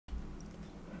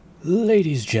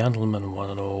Ladies, gentlemen,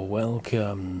 one and all,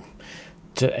 welcome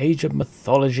to Age of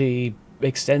Mythology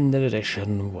Extended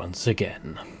Edition once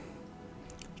again.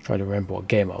 Trying to remember what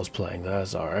game I was playing there,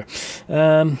 sorry.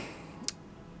 So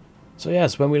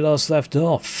yes, when we last left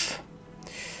off,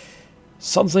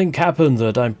 something happened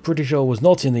that I'm pretty sure was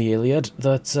not in the Iliad,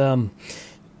 that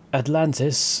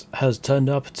Atlantis has turned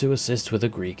up to assist with a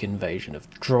Greek invasion of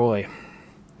Troy.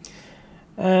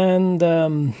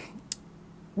 And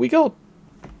we got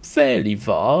fairly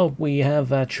far. We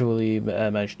have actually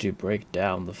managed to break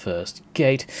down the first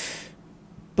gate,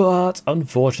 but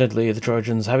unfortunately the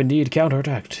Trojans have indeed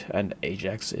counterattacked, and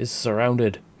Ajax is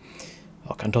surrounded.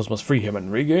 Arkantos must free him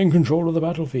and regain control of the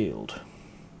battlefield.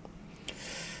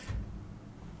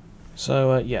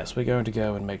 So yes, we're going to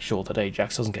go and make sure that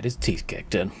Ajax doesn't get his teeth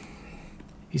kicked in.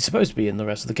 He's supposed to be in the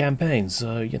rest of the campaign,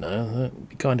 so, you know, it'd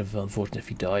be kind of unfortunate if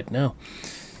he died now.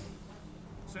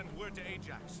 Send word to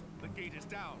Ajax. The gate is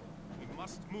down. We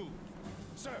must move.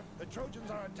 Sir, the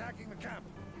Trojans are attacking the camp.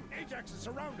 Ajax is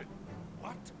surrounded.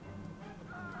 What?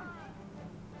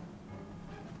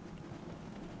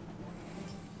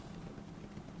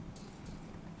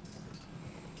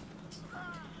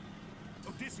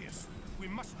 Odysseus, we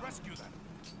must rescue them.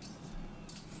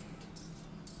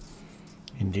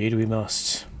 Indeed we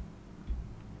must.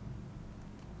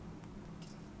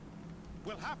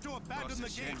 We'll have to abandon the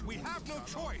gate. We have no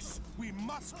choice. We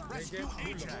must rescue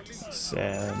Ajax.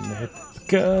 Send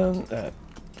Hippicon,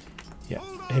 yeah,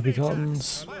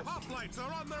 Hippicons. My hoplites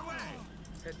are on their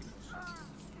way.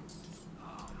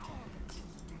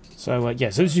 So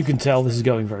yes, as you can tell, this is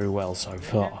going very well so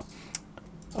far.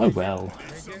 Oh well.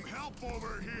 Some help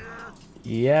over here.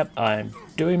 Yep, I'm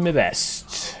doing my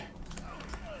best.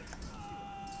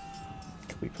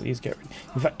 Can we please get rid?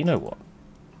 In fact, you know what?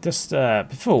 Just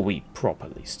before we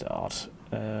properly start,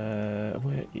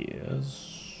 where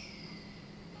is?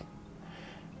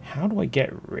 How do I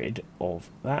get rid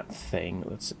of that thing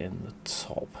that's in the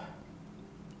top?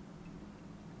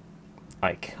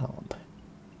 I can't.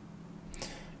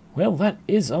 Well, that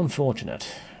is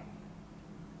unfortunate.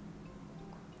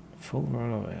 Full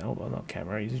runaway, well, not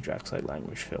camera, use Draxite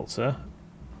language filter.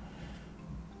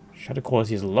 Shadow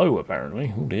quality is low,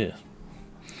 apparently. Oh dear.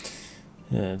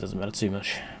 It doesn't matter too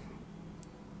much.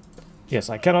 Yes,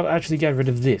 I cannot actually get rid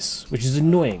of this, which is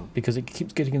annoying because it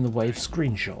keeps getting in the way of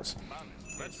screenshots.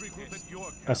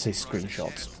 I say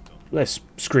screenshots. Less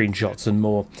screenshots and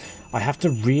more. I have to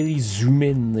really zoom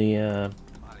in the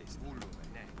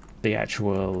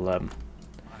actual.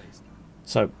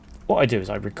 So what I do is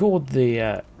I record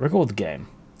the game,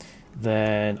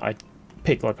 then I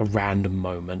pick like a random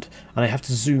moment, and I have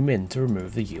to zoom in to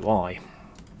remove the UI.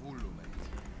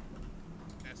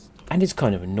 And it's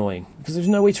kind of annoying, because there's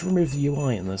no way to remove the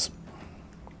UI in this.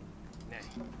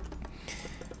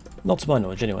 Not to my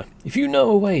knowledge, anyway. If you know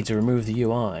a way to remove the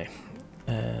UI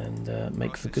and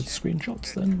make for good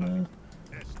screenshots, then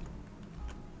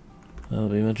that'll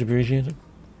be much appreciated.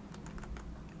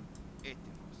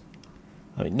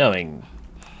 I mean, knowing...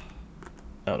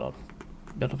 Hold on.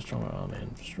 Build up stronger army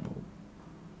and strong...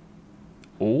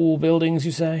 All buildings,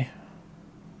 you say?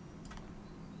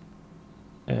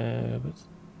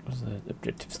 What's the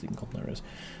objectives thing called? There is.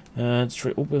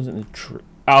 Destroy all buildings in the tree.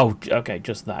 Oh, okay,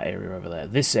 just that area over there.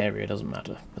 This area doesn't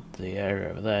matter, but the area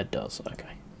over there does.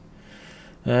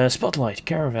 Okay. Spotlight,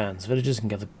 caravans. Villagers can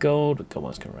gather gold, but gold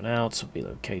mines can run out, so be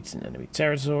located in enemy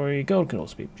territory. Gold can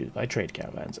also be produced by trade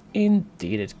caravans.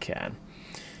 Indeed it can.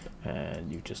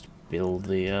 And you just build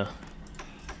the...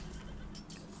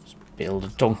 build a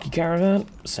donkey caravan,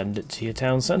 send it to your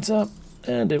town centre,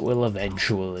 and it will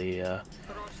eventually...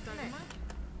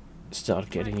 start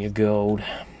getting your gold.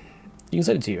 You can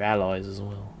send it to your allies as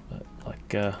well, but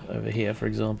like over here, for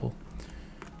example.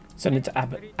 Send it to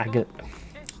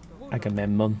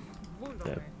Agamemnon.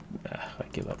 I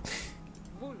give up.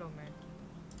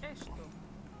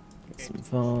 Get some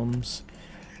farms.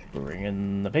 Bring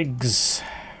in the pigs.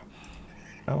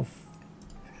 Oh,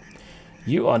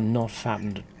 you are not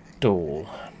fattened at all.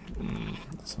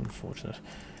 That's unfortunate.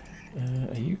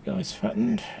 Are you guys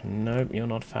fattened? Nope, you're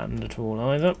not fattened at all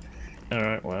either.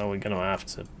 Alright, well, we're going to have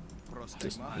to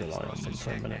just rely on them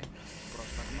for a minute.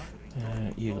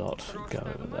 You lot go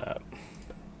over there.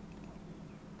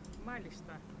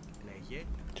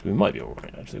 So we might be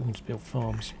alright, actually. We can just build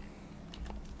farms.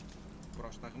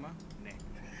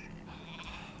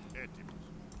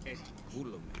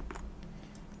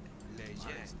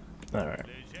 Alright.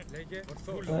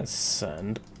 Let's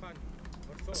send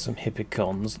some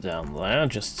Hippicons down there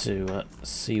just to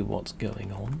see what's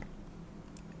going on.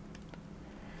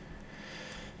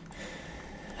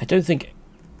 I don't think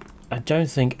I don't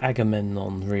think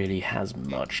Agamemnon really has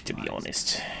much, to be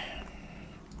honest.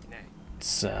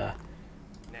 It's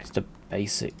just a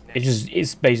basic.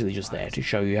 It's basically just there to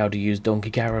show you how to use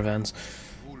donkey caravans.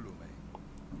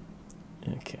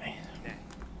 Okay.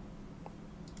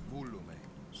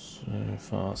 So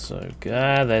far, so good.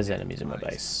 Ah, there's enemies in my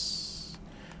base.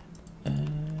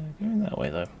 Going that way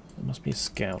though. There must be a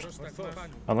scout.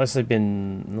 Unless they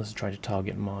try to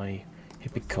target my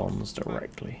hippicons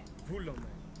directly.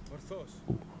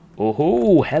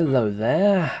 Oh, hello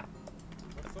there.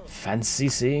 Fancy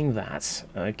seeing that.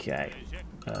 Okay.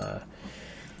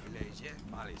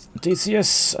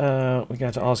 Odysseus, we're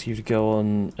going to ask you to go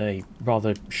on a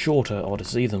rather shorter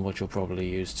odyssey than what you're probably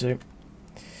used to.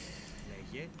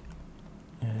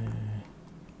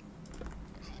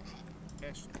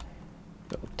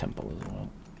 Got a temple as well.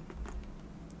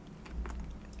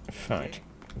 In fact,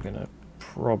 I'm going to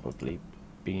probably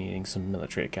be needing some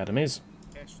military academies.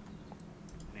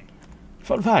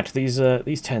 Fun fact, these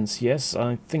tents, yes,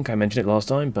 I think I mentioned it last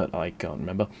time, but I can't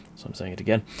remember, so I'm saying it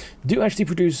again, do actually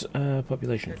produce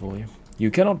population for you. You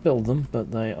cannot build them,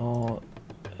 but they are,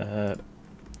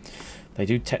 they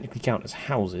do technically count as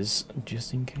houses,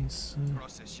 just in case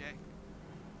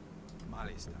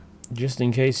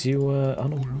you were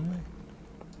unaware.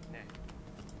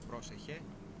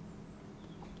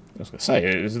 I was going to say,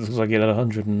 it looks like you had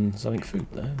 100 and something food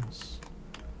there.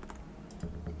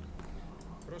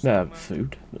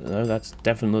 Food. No, that's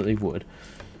definitely wood.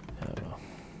 Well.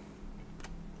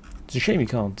 It's a shame you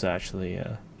can't actually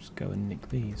just go and nick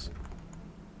these.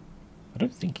 I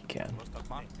don't think you can.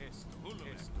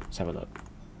 Let's have a look.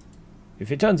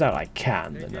 If it turns out I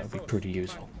can, then that would be pretty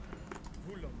useful.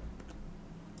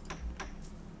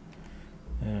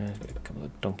 A couple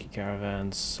of donkey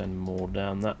caravans, send more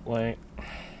down that way.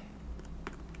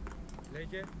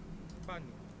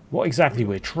 What exactly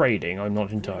we're trading, I'm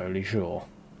not entirely sure.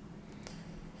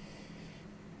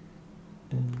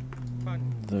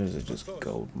 Those are just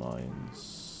gold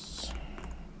mines.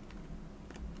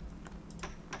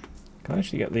 Can I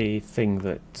actually get the thing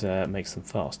that makes them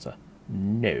faster?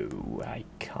 No, I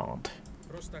can't.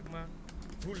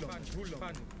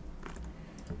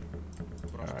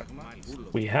 Alright.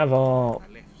 We have our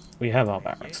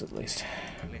barracks at least.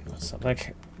 Let's have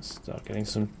like start getting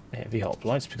some heavy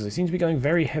hoplites because they seem to be going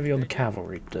very heavy on the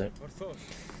cavalry today.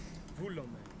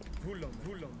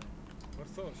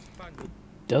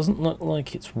 Doesn't look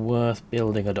like it's worth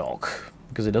building a dock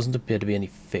because it doesn't appear to be any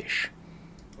fish.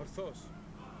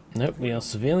 Nope, we are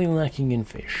severely lacking in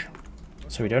fish.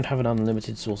 So we don't have an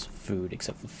unlimited source of food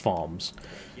except for farms.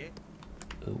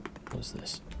 Oh, what's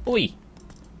this? Oi!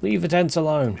 Leave the tents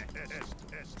alone.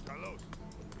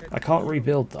 I can't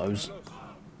rebuild those.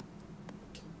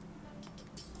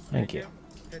 Thank you.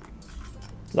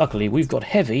 Luckily, we've got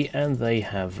heavy and they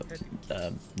have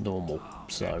normal,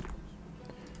 so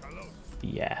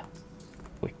yeah,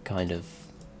 we kind of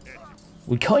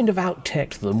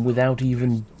out-teched them without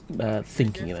even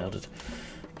thinking about it.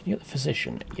 Can you get the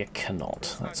physician? You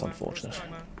cannot. That's unfortunate.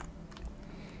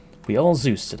 We are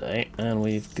Zeus today, and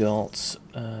we've got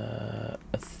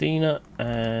Athena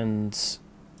and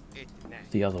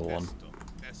the other one,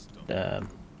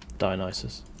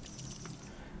 Dionysus.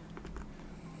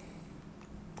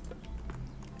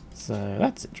 So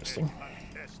that's interesting.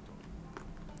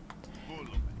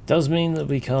 Does mean that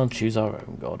we can't choose our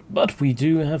own god, but we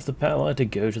do have the power to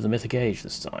go to the Mythic Age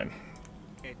this time,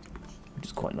 which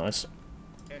is quite nice.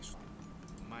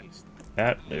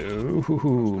 No.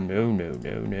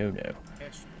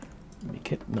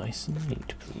 Make it nice and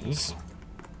neat, please.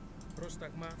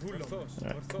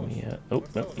 Right, can we, oh,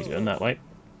 no, he's going that way.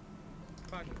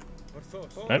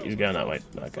 No, he's going that way.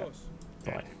 Okay,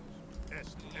 fine.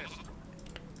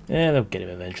 Yeah, they'll get him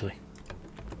eventually.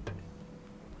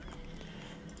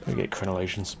 We get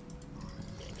crenellations.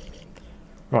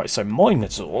 Right, so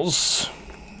Minotaurs.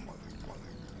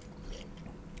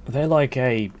 They're like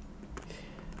a...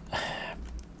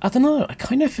 I don't know, I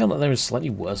kind of feel like they're a slightly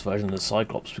worse version of the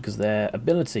Cyclops because their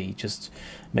ability just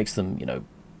makes them, you know,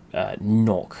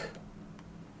 knock.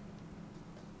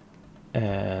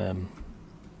 Yeah,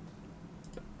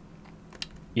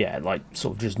 like,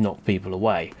 sort of just knock people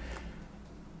away.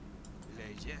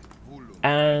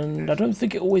 And I don't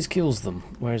think it always kills them,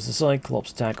 whereas the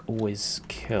Cyclops attack always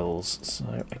kills, so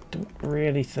I don't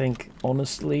really think,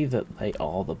 honestly, that they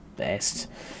are the best.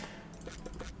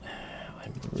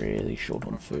 I'm really short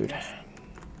on food.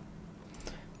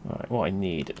 Alright, what I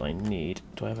need,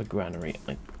 do I have a granary?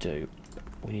 I do.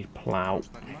 We need plough.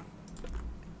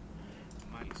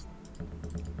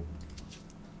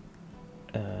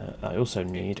 I also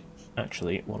need,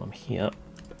 actually, while I'm here,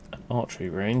 an archery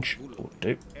range. Will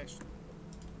do.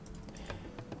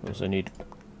 We also need...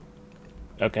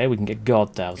 Okay, we can get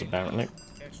guard towers apparently.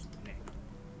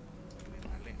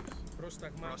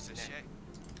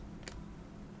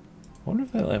 I wonder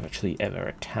if they'll actually ever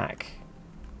attack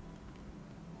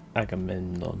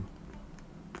Agamemnon.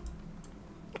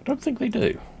 I don't think they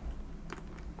do.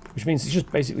 Which means it's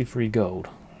just basically free gold.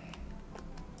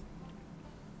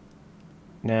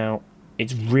 Now,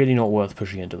 it's really not worth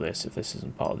pushing into this if this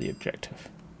isn't part of the objective.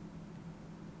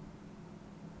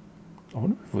 I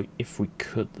wonder if we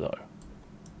could though.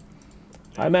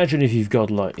 I imagine if you've got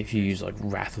like if you use like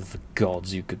Wrath of the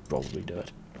Gods, you could probably do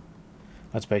it.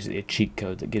 That's basically a cheat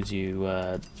code that gives you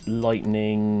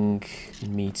lightning,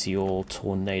 meteor,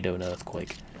 tornado, and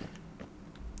earthquake.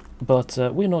 But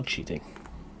we're not cheating.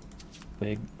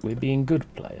 We're being good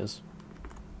players.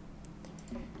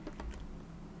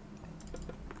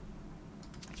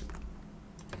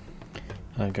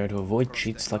 I'm going to avoid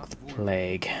cheats like the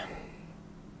plague.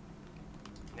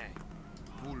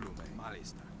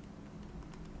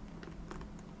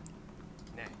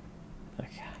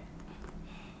 Okay.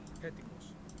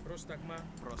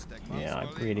 Yeah,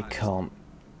 I really can't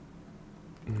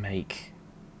make...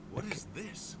 What is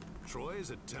this? Troy is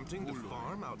attempting to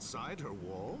farm outside her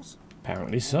walls?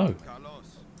 Apparently so.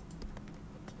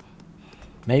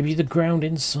 Maybe the ground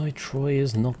inside Troy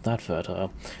is not that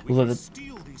fertile. Although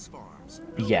Steal these farms.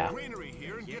 Yeah. Granary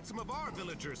here and get some of our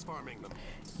villagers farming them.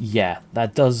 Yeah,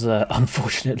 that does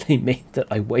unfortunately mean that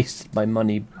I wasted my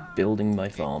money building my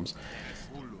farms.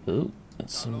 Oh,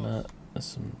 that's some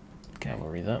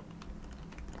cavalry there.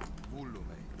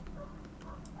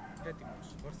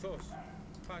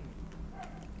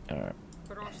 Alright.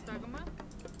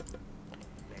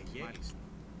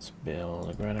 Let's build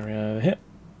a granary over here.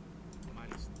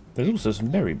 There's also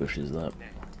some berry bushes there.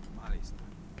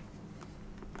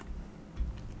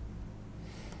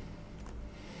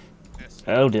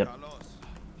 Oh dear.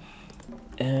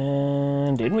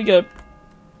 And in we go.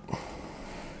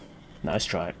 Nice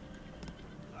try.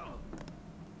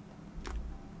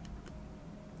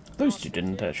 Those two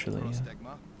didn't actually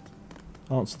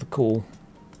answer the call.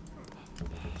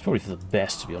 It's probably for the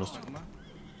best, to be honest.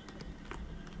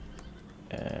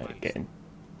 Get in.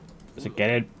 So get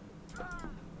in.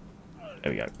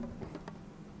 There we go.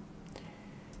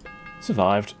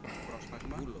 Survived.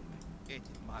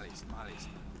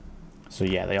 So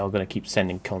yeah, they are going to keep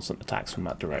sending constant attacks from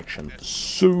that direction.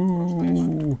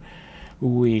 So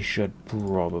we should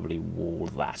probably wall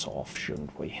that off,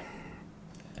 shouldn't we?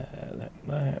 That,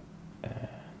 and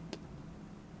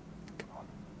come on.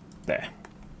 There.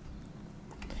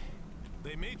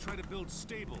 They may try to build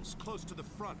stables close to the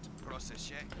front.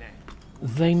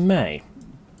 They may.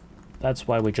 That's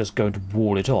why we're just going to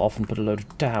wall it off and put a load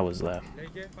of towers there.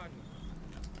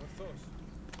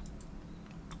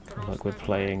 Kind of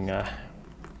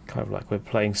like we're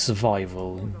playing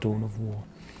survival in Dawn of War.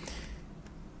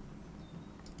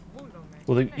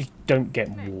 Well, you don't get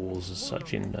wars as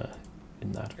such in that.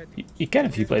 You can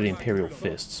if you play the Imperial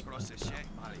Fists. But,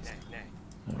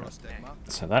 right.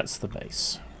 So that's the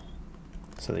base.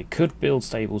 So they could build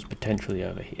stables potentially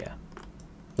over here.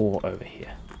 Or over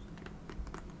here.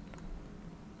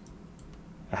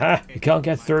 Aha! You can't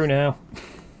get through now.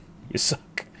 You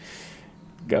suck.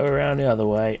 Go around the other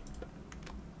way.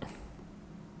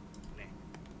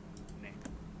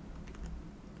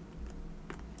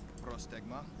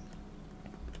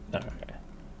 Okay.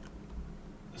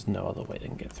 There's no other way they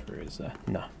can get through, is there?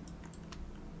 No.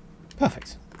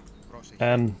 Perfect.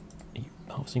 Are you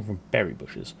harvesting from berry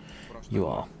bushes? You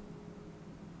are.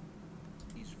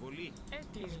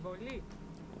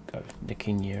 Go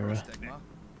nicking your... What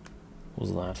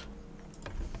was that?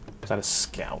 Was that a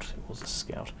scout? It was a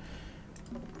scout.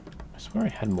 I swear I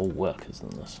had more workers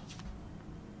than this.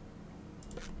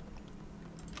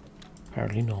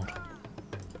 Apparently not.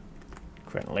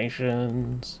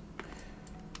 Congratulations.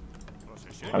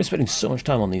 I was spending so much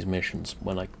time on these missions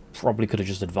when I probably could have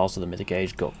just advanced to the Mythic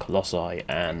Age, got Colossi,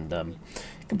 and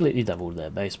completely doubled their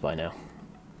base by now.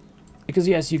 Because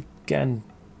yes, you can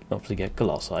obviously get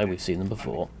Colossi, we've seen them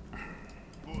before.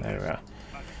 They're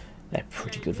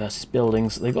pretty good versus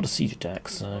buildings. They've got a siege attack,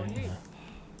 so...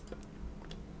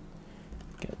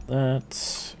 Get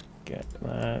that, get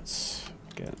that,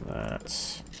 get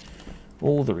that.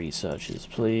 All the researchers,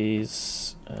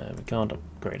 please. We can't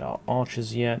upgrade our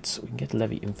archers yet. We can get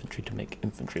levy infantry to make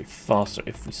infantry faster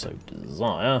if we so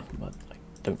desire, but I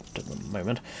don't at the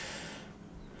moment.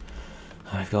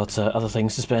 I've got other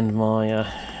things to spend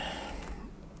my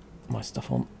my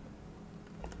stuff on.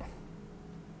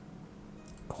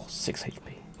 Oh, 6 HP.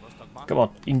 Come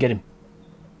on, you can get him.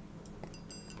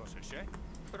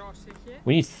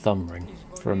 We need Thumb Ring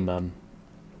from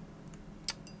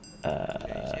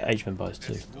Age of Empires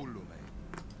 2.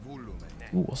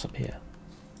 Ooh, what's up here?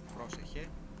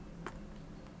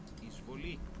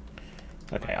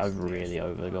 Okay, I've really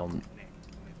overgone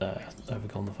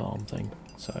the farm thing,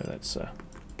 so let's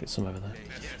get some over there.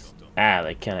 Ah,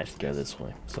 they can actually go this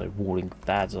way, so warding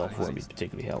dads off won't be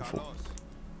particularly helpful.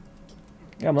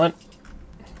 Come on.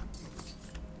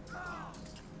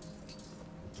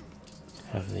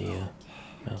 Have the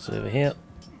mouse over here.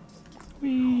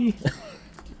 Whee!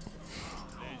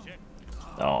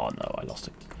 Oh no, I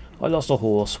lost a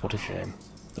horse. What a shame.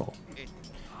 Oh,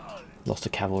 lost a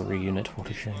cavalry unit. What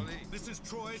a shame. This is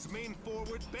Troy's main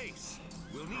forward base.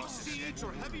 We'll need siege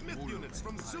or heavy myth units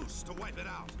from Zeus to wipe it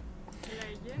out.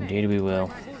 Indeed we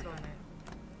will.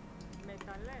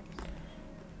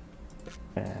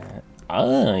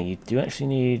 You do actually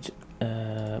need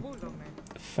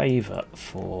favour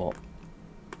for...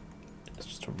 It's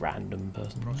just a random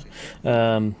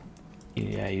person.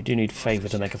 Yeah, you do need favour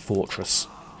to make a fortress.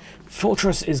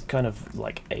 Fortress is kind of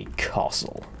like a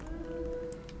castle.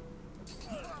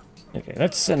 Okay,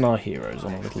 let's send our heroes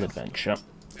on a little adventure.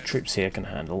 Troops here can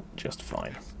handle just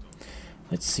fine.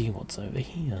 Let's see what's over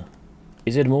here.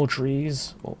 Is it more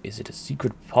trees, or is it a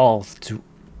secret path to,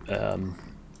 I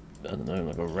don't know,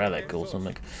 like a relic or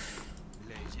something?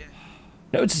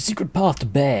 No, it's a secret path to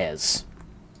bears.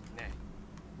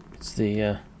 It's the,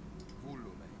 oh,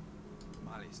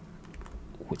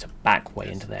 it's a back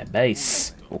way into their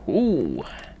base. Ooh.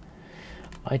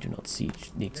 I do not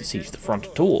need to siege the front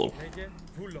at all.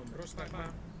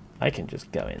 I can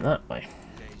just go in that way.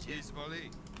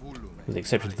 With the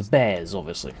exception of the bears,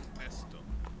 obviously.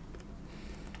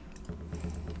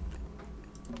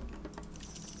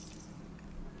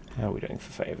 How are we doing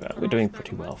for favour? We're doing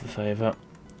pretty well for favour.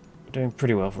 We're doing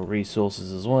pretty well for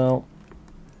resources as well.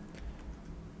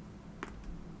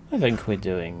 I think we're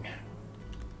doing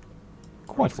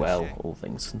quite well, all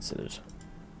things considered.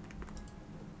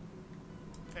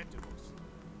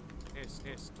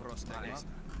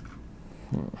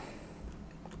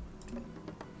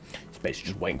 It's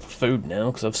basically just waiting for food now,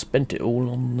 because I've spent it all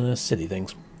on silly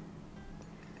things.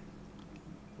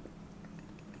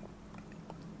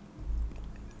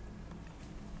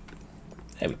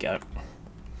 There we go.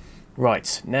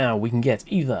 Right, now we can get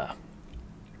either...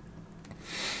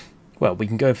 Well, we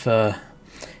can go for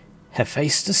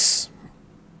Hephaestus,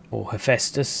 or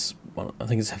Hephaestus, well, I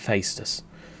think it's Hephaestus,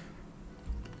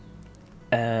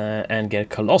 and get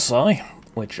Colossi,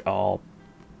 which are,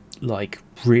 like,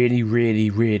 really, really,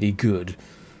 really good.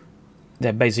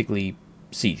 They're basically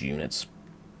siege units.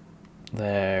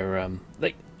 They're,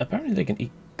 apparently they can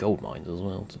eat gold mines as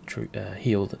well to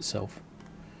heal itself.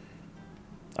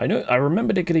 I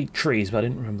remembered it could eat trees, but I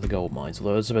didn't remember the gold mines,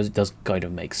 although I suppose it does kind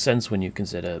of make sense when you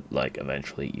consider, like,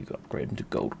 eventually you upgrade them to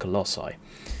gold colossi.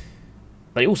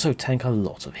 They also tank a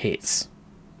lot of hits,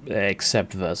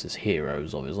 except versus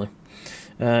heroes, obviously.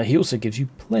 He also gives you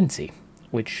plenty,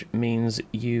 which means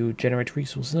you generate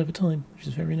resources over time, which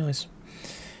is very nice.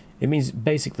 It means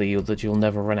basically that you'll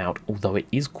never run out, although it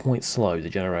is quite slow, the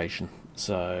generation,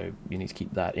 so you need to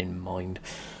keep that in mind.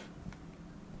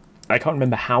 I can't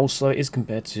remember how slow it is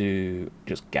compared to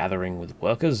just gathering with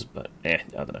workers, but I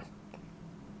don't know.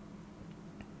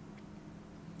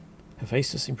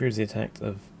 Hephaestus improves the attack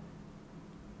of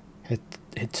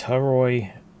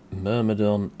Heteroi,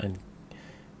 Myrmidon, and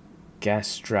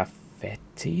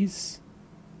Gastraphetes?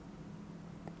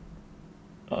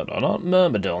 Oh, no, not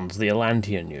Myrmidons, the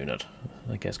Atlantean unit.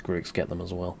 I guess Greeks get them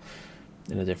as well,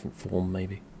 in a different form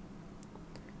maybe.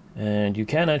 And you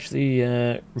can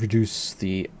actually reduce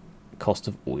the cost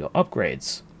of all your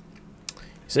upgrades.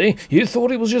 See, you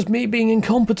thought it was just me being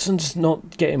incompetent,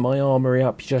 not getting my armory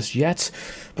up just yet,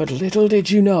 but little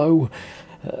did you know,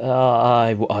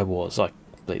 I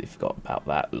completely forgot about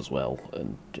that as well,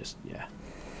 and just, yeah.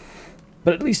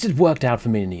 But at least it worked out for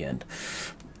me in the end,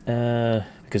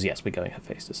 because yes, we're going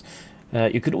Hephaestus.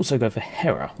 You could also go for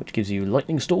Hera, which gives you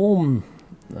Lightning Storm.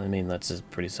 I mean, that's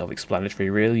pretty self-explanatory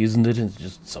really, isn't it? It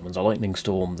just summons a lightning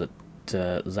storm that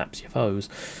zaps your foes.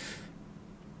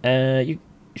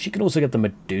 She can also get the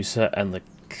Medusa and the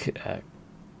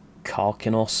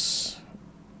Karkinos,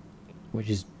 which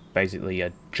is basically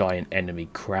a giant enemy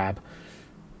crab.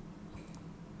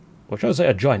 Or should I say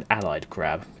a giant allied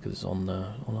crab, because it's on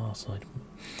our side.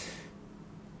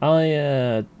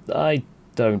 I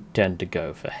don't tend to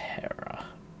go for Hera.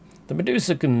 The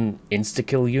Medusa can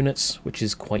insta-kill units, which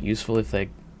is quite useful if they're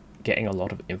getting a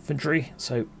lot of infantry,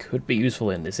 so could be useful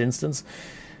in this instance.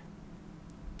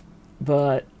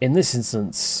 But in this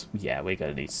instance, yeah, we're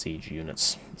going to need siege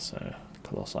units, so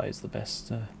Colossi is the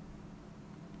best.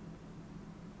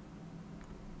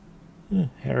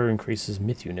 Hero increases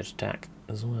myth unit attack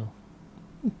as well.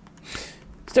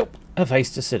 Still,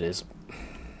 Hephaestus it is.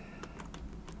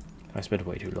 I spent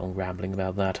way too long rambling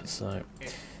about that, so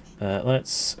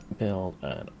let's build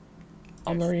an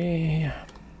armory.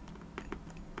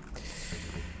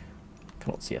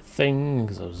 Cannot see a thing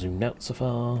because I've zoomed out so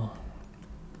far.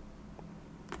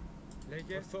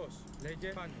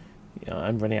 Yeah,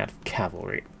 I'm running out of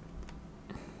cavalry.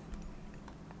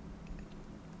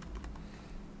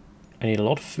 I need a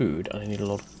lot of food and I need a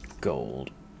lot of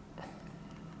gold.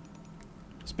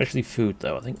 Especially food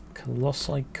though. I think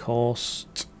Colossi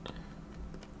cost...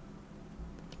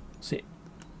 Is it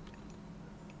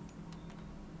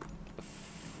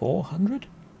 400?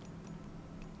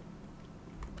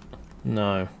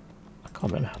 No. I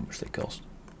can't remember how much they cost.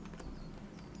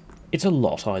 It's a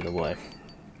lot either way.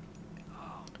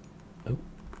 Oh.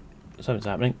 Something's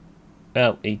happening.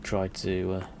 Oh, he tried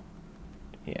to...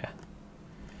 yeah.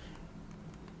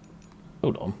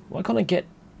 Hold on. Why can't I get...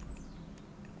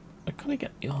 Why can't I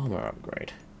get the armor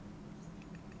upgrade?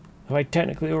 Have I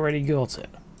technically already got it?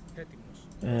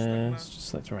 Let's just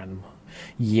select a random.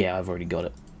 Yeah, I've already got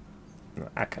it.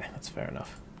 Okay, that's fair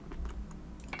enough.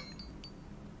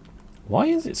 Why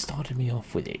has it started me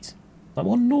off with it? I'm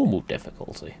on normal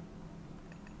difficulty.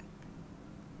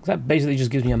 That basically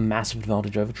just gives me a massive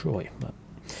advantage over Troy. But,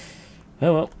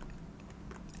 oh well.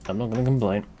 I'm not going to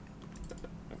complain.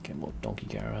 Get more donkey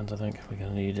caravans, I think. We're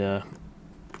going to need a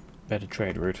better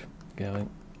trade route going.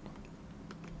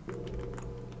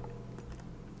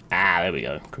 Ah, there we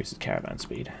go. Increases caravan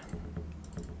speed.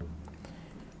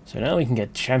 So now we can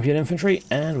get champion infantry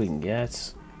and we can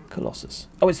get Colossus.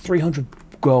 Oh, it's 300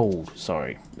 gold.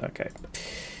 Sorry. Okay.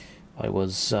 I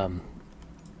was, I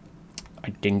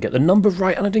didn't get the number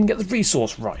right and I didn't get the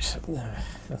resource right.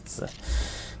 That's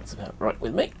about right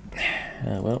with me.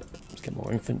 Well, let's get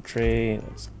more infantry.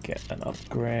 Let's get an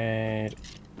upgrade.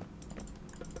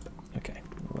 Okay.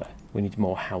 We need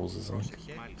more houses, I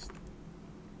think.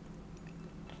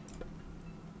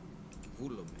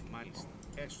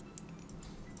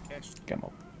 Come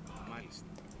on.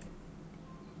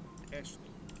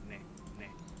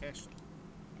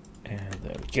 And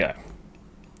there we go.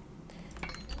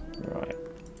 Right.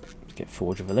 Let's get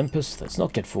Forge of Olympus. Let's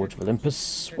not get Forge of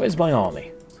Olympus. Where's my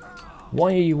army?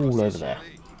 Why are you all over there?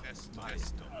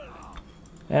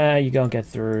 Ah, you can't get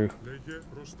through.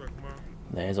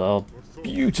 There's our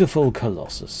beautiful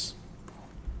Colossus.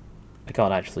 I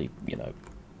can't actually, you know,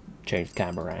 change the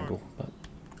camera angle, but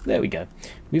there we go.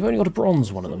 We've only got a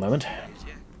bronze one at the moment.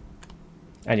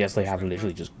 And yes, they have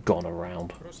literally just gone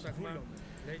around.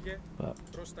 But,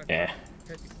 yeah,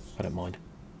 I don't mind.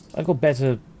 I've got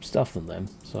better stuff than them,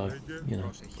 so, you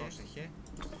know.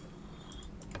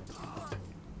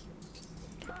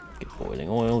 Get boiling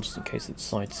oil, just in case they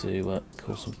decide to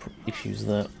cause some issues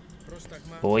there.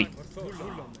 Boy,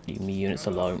 leave me units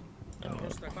alone.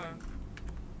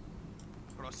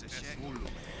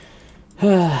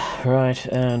 Right,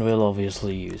 and we'll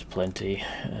obviously use plenty.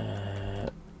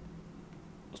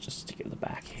 Let's just stick it at the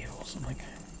back here or something.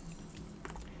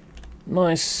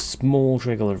 Nice small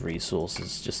trickle of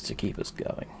resources just to keep us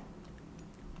going.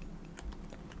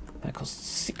 That costs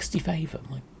 60 favour,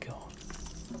 my god.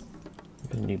 We're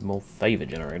going to need more favour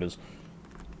generators.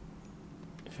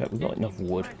 In fact, we've got enough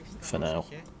wood for now.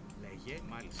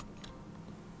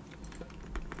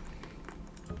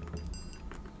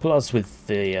 Plus, with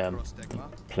the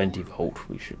plenty vault,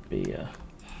 we should be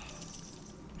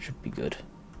good.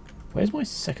 Where's my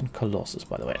second Colossus,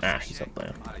 by the way? Ah, he's up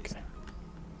there. Okay.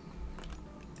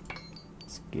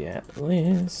 Let's get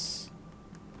this,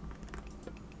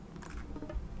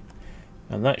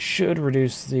 and that should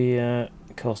reduce the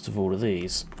cost of all of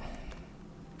these.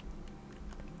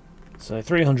 So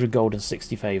 300 gold and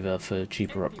 60 favour for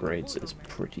cheaper upgrades is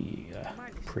pretty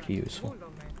useful.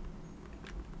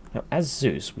 Now, as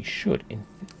Zeus, we should, in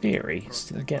theory,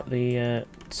 still get the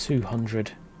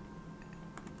 200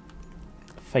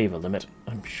 favour limit.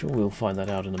 I'm sure we'll find that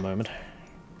out in a moment.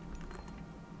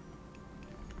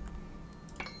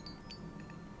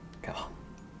 Come on.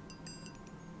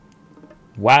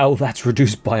 Wow, that's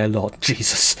reduced by a lot.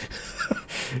 Jesus.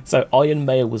 So, Iron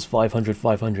Mail was 500,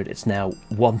 500. It's now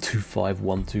 125,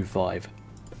 125.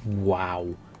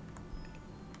 Wow.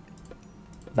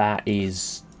 That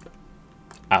is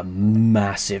a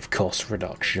massive cost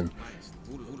reduction.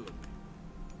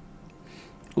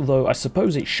 Although I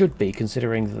suppose it should be,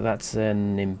 considering that that's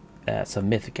it's a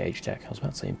Mythic Age tech. I was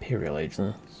about to say Imperial Age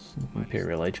there.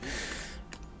 Imperial Age.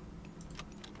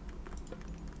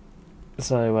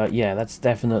 So yeah, that's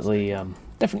definitely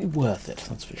worth it.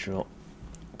 That's for sure.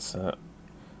 Let's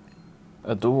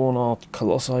adorn our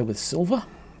Colossi with silver.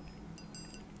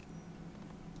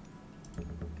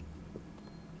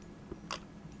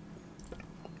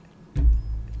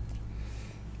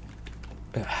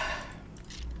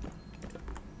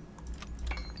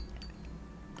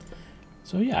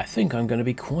 So yeah, I think I'm going to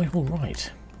be quite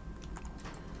alright.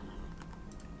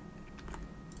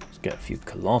 Let's get a few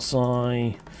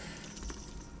colossi.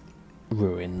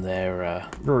 Ruin their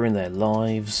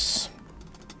lives.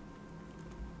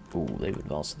 Oh, they've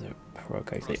advanced their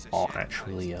okay, they are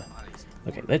actually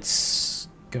okay, let's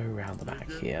go around the back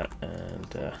here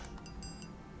and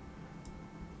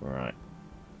right.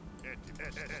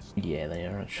 Yeah, they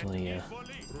are actually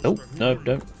oh, no,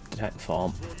 don't attack the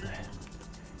farm.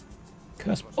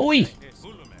 Curse. Oi!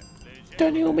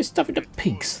 Turning all my stuff into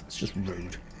pigs. That's just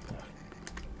rude.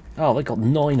 Oh, they got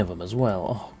 9 of them as well.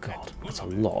 Oh god, that's a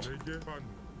lot.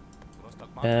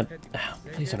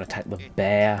 Please don't attack the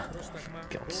bear. For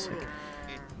God's sake.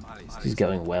 This is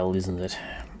going well, isn't it?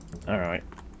 Alright.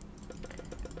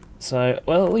 So,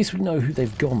 well, at least we know who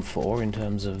they've gone for in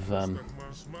terms of,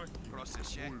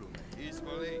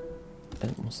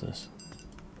 what's this?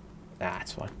 Ah,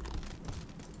 it's fine.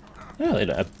 Oh, they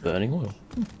don't have burning oil.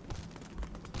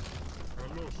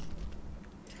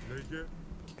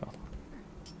 God.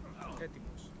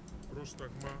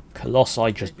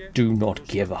 Colossi just do not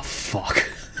give a fuck.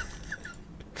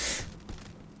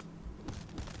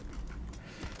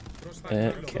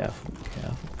 Careful, careful,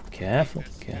 careful,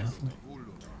 careful.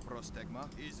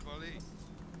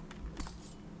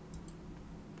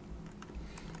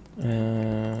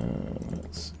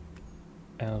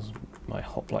 How's my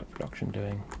hoplite production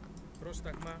doing?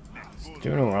 It's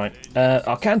doing alright.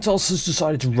 Our Cantos has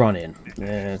decided to run in.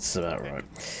 That's about right.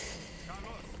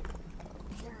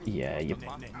 Yeah, you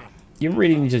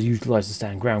really need to utilise the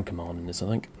stand ground command in this, I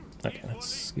think. Okay,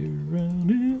 let's go around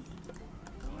here.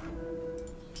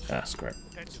 Ah, scrap.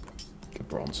 Good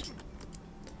bronze.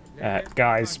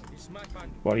 Guys,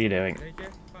 what are you doing?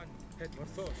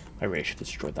 I really should have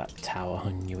destroyed that tower,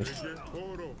 I knew it.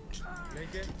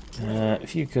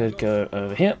 If you could go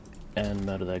over here and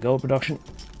murder their gold production.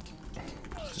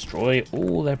 Destroy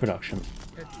all their production.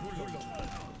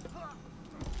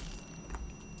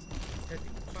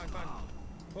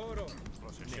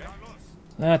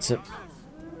 That's it.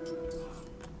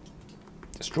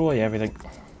 Destroy everything.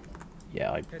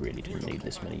 Yeah, I really didn't need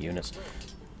this many units.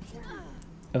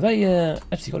 Have they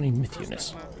actually got any myth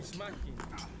units?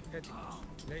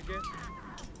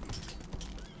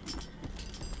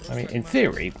 I mean, in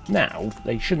theory, now,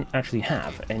 they shouldn't actually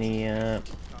have any,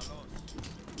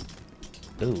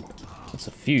 Ooh, that's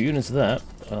a few units of that.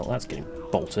 Well, that's getting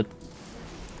bolted.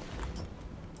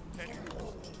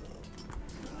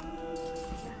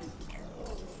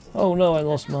 Oh no, I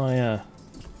lost my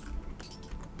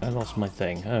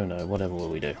thing. Oh no, whatever will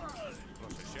we do?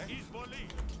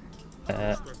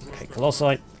 Okay,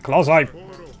 Colossi. Colossi!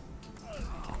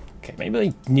 Okay, maybe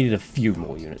they needed a few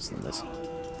more units than this.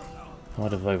 I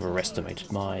might have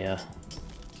overestimated my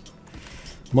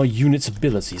my unit's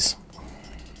abilities.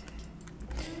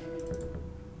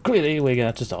 Clearly, we're going to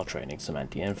have to start training some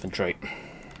anti-infantry.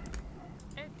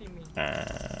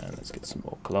 And let's get some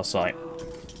more Colossi.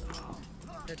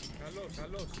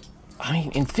 I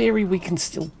mean, in theory, we can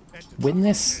still win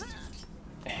this.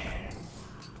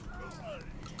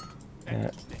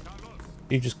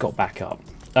 You just got back up.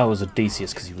 That was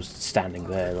Odysseus because he was standing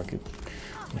there like a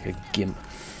gimp.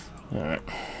 Alright.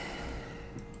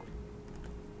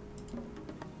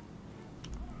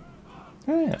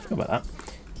 Oh yeah, I forgot about that.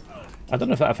 I don't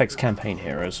know if that affects campaign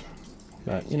heroes,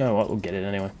 but you know what, we'll get it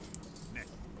anyway.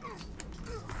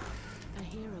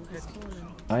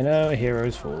 I know a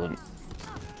hero's fallen.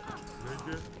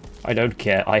 I don't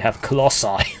care, I have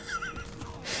Colossi.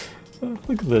 Oh,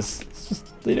 look at this. It's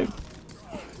just, they don't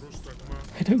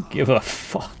give a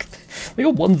fuck. They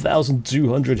got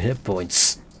 1,200 hit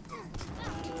points.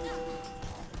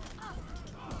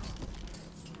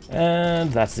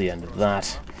 And that's the end of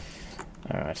that.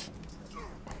 Alright.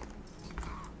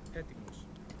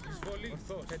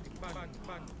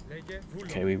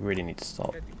 Okay, we really need to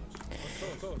stop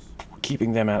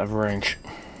keeping them out of range.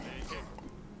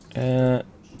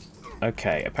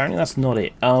 Okay, apparently that's not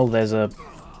it. Oh, there's a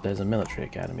military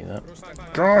academy there.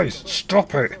 Guys,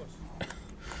 stop it!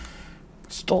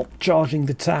 Stop charging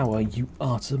the tower, you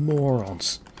utter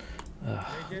morons.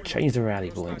 Change the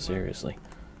rally point, seriously.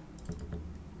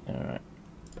 Alright.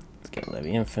 Let's get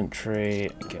levy infantry,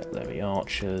 get levy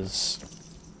archers,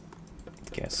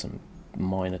 get some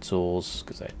minotaurs,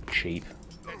 because they're cheap.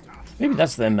 Maybe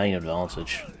that's their main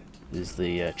advantage, is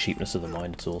the cheapness of the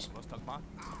minotaurs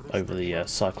over the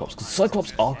cyclops, because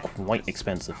cyclops are quite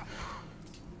expensive.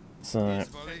 So,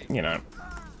 you know.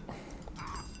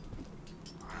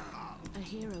 A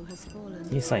hero has fallen.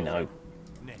 Yes, I know.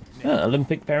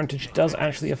 Olympic parentage does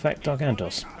actually affect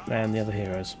Arcantos and the other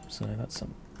heroes, so that's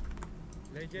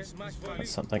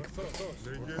something.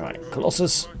 Right,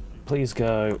 Colossus, please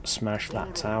go smash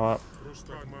that tower.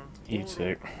 You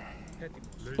too.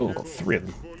 Oh, we've got 3 of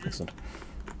them. Excellent.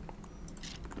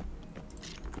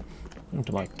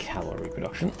 Into my cavalry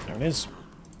production. There it is.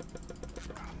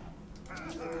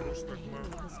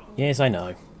 Yes, I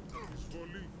know.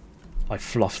 I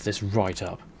fluffed this right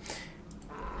up.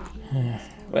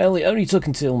 Well, it only took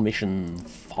until mission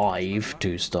 5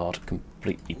 to start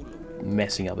completely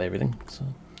messing up everything, so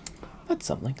that's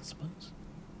something, I suppose.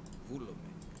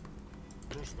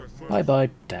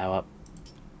 Bye-bye, tower.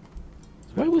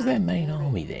 So where was their main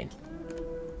army then?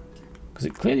 Because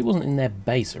it clearly wasn't in their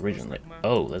base originally.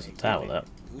 Oh, there's a tower there.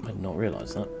 I did not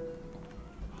realise that.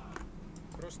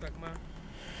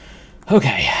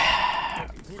 Okay.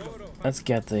 Let's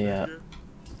get the...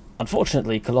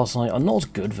 Unfortunately, Colossi are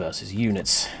not good versus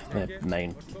units. Their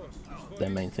main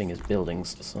thing is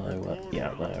buildings, so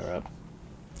yeah, they're...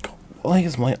 Why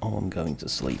is my arm going to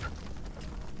sleep?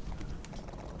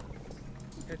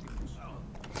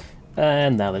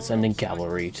 And now they're sending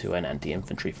cavalry to an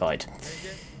anti-infantry fight.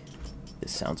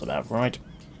 This sounds about right.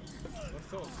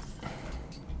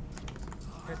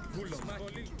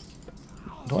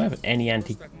 Do I have any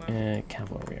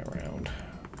anti-cavalry around?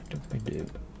 I don't think I do.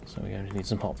 So we're going to need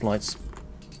some hoplites.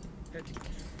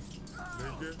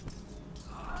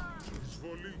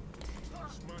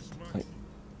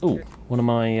 Ooh, one of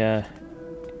my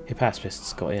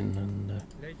Hippaspists got in, and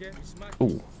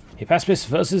ooh, Hippaspist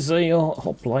versus a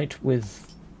hoplite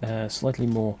with slightly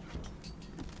more.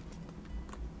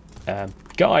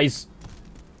 Guys,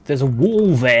 there's a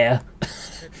wall there.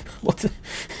 What? The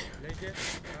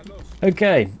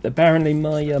okay, apparently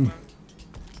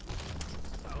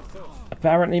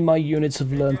my units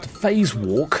have learned to phase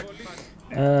walk.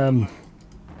 Either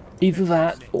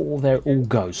that or they're all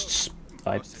ghosts.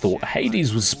 I thought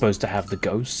Hades was supposed to have the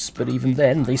ghosts, but even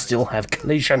then they still have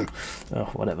collision. Oh,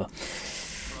 whatever.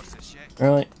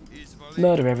 Right,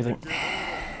 murder everything.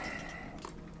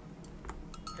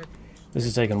 This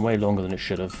has taken way longer than it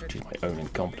should have, due to my own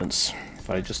incompetence. If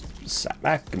I just sat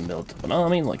back and built up an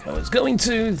army like I was going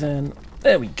to, then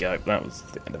there we go. That was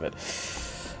the end of it.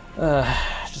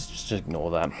 Just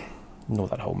ignore that. Ignore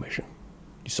that whole mission.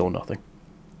 You saw nothing.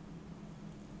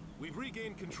 We've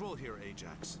regained control here,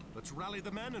 Ajax. Let's rally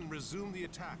the men and resume the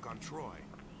attack on Troy.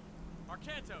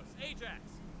 Arcantos, Ajax,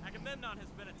 Agamemnon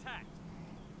has been attacked.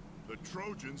 The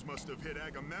Trojans must have hit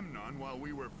Agamemnon while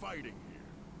we were fighting here.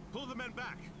 Pull the men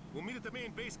back. We'll meet at the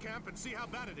main base camp and see how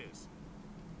bad it is.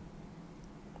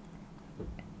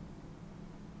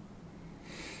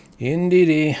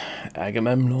 Indeedy,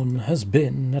 Agamemnon has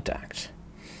been attacked.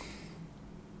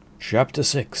 Chapter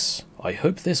 6. I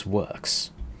hope this works.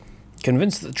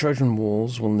 Convinced that the Trojan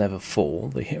walls will never fall,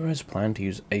 the heroes plan to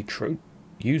use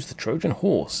the Trojan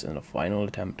horse in a final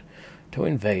attempt to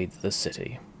invade the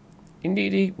city.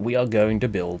 Indeedy, we are going to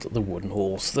build the wooden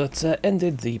horse that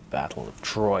ended the Battle of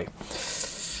Troy.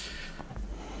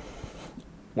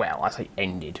 Well, I say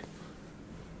ended.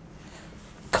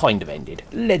 Kind of ended.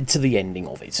 Led to the ending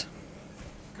of it.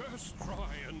 Curse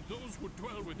Troy and those who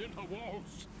dwell within her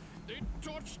walls. They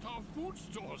torched our food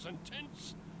stores and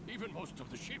tents. Even most of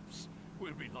the ships.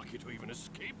 We'll be lucky to even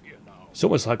escape here now. It's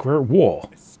almost like we're at war.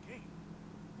 Escape?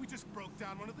 We just broke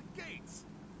down one of the gates.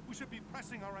 We should be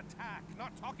pressing our attack,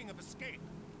 not talking of escape.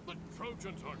 The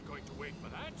Trojans aren't going to wait for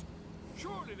that.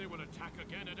 Surely they will attack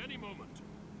again at any moment.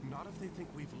 Not if they think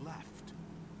we've left.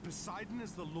 Poseidon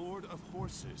is the lord of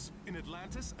horses. In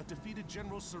Atlantis, a defeated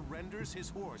general surrenders his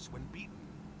horse when beaten.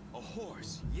 A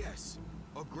horse, yes.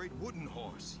 A great wooden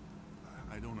horse.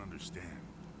 I don't understand.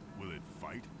 Will it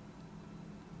fight?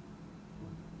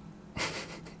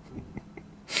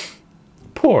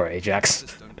 Poor Ajax.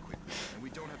 This done quickly, and we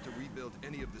don't have to rebuild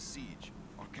any of the siege.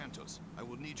 Arcantos, I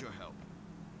will need your help.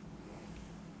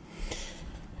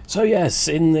 So yes,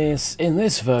 in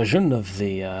this version of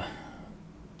the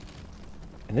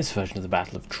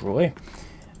Battle of Troy,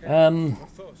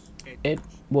 it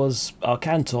was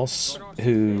Arcantos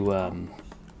who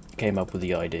came up with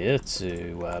the idea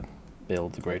to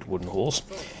build the great wooden horse.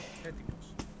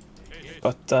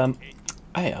 But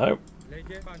hey-ho,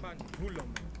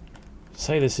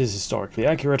 say this is historically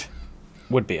accurate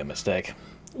would be a mistake.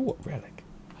 Ooh, a relic.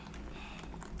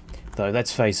 Though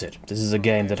let's face it, this is a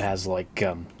game that has like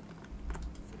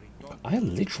I have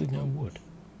literally no wood.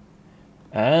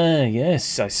 Ah,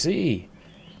 yes, I see.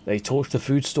 They torched the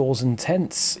food stores and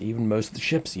tents, even most of the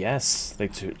ships. Yes, they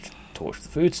torched the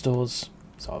food stores,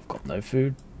 so I've got no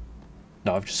food.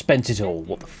 No, I've just spent it all.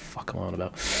 What the fuck am I on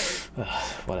about?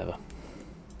 Whatever.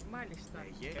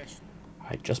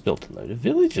 I just built a load of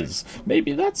villages.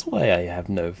 Maybe that's why I have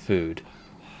no food.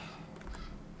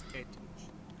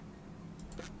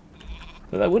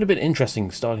 But that would have been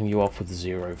interesting, starting you off with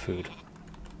 0 food.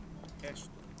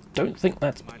 Don't think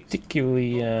that's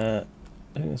particularly... I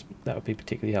think that would be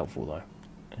particularly helpful, though.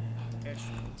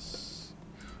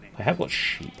 I have got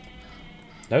sheep.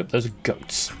 Nope, those are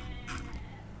goats.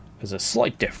 There's a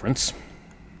slight difference.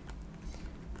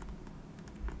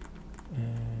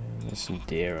 There's some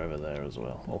deer over there as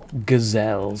well. Oh,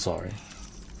 gazelle, sorry.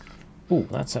 Oh,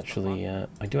 that's actually... I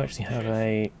do actually have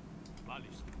a...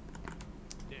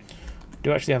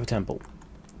 temple.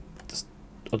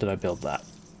 Or did I build that?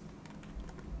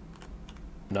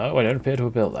 No, I don't appear to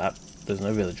have built that. There's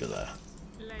no villager there.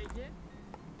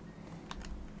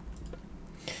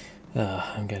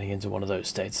 I'm getting into one of those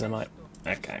states, am I?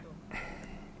 Okay.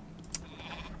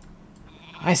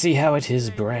 I see how it is,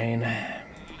 brain.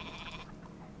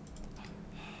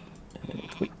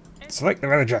 Select the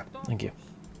villager. Thank you.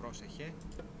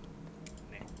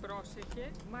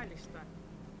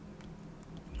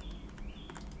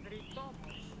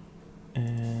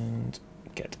 And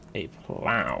get a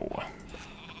plough.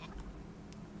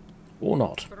 Or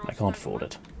not. I can't afford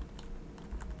it.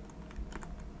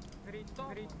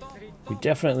 We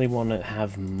definitely want to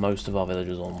have most of our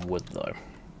villagers on wood, though.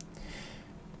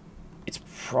 It's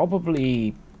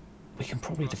probably... we can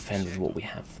probably defend with what we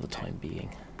have for the time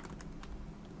being.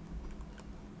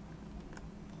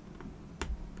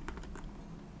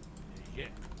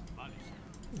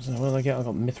 So what did I get? I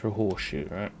got Mithril Horseshoe,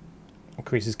 right?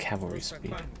 Increases cavalry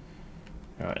speed.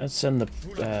 Alright, let's send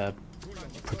the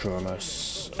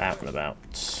Prodromos out and about.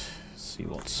 See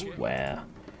what's where.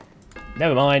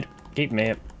 Never mind. Keep them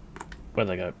here. Where'd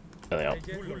they go? There they are.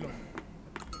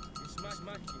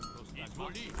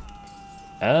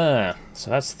 Ah, so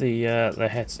that's the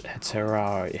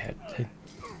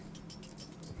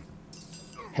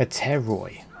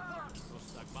heteroi.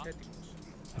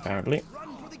 Apparently.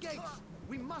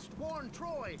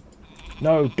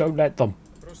 No, don't let them.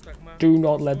 Do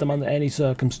not let them under any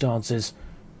circumstances.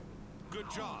 Good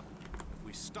job. If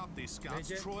we stop these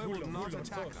scouts, Troy will not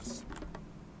attack us.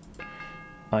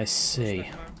 I see.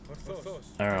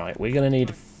 Alright, we're going to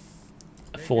need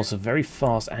a force of very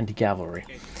fast anti-cavalry.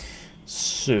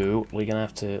 So, we're going to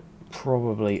have to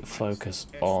probably focus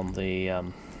on the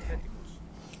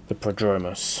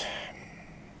Prodromos.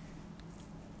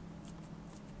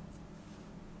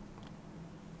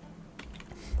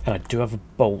 And I do have a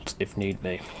bolt if need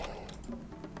be.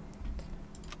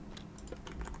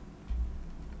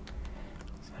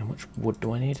 So how much wood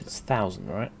do I need? It's 1,000,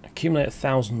 right? Accumulate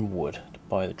 1,000 wood to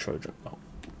buy the Trojan. Oh,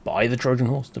 buy the Trojan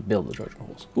horse to build the Trojan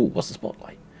horse. Ooh, what's the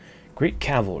spotlight? Greek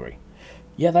cavalry.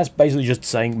 Yeah, that's basically just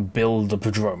saying build the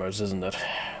Prodromos, isn't it?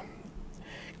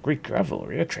 Greek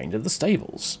cavalry are trained at the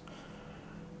stables.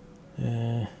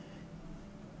 Hippicon,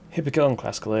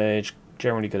 classical age.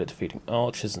 Generally good at defeating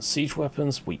archers and siege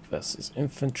weapons, weak versus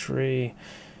infantry.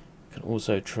 Can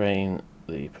also train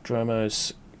the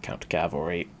Prodromos, counter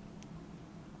cavalry.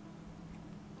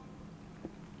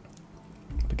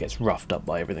 But gets roughed up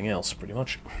by everything else, pretty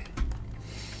much.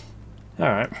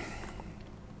 Alright.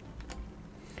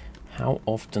 How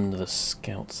often do the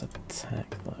scouts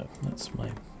attack, though? That's my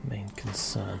main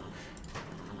concern.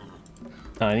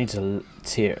 Oh, I need to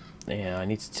tier. Yeah, I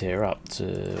need to tier up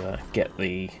to get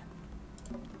the.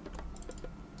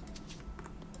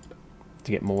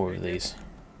 To get more of these.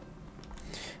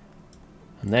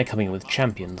 And they're coming with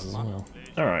champions as well.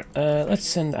 Alright, let's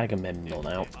send Agamemnon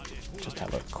out. Just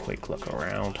have a quick look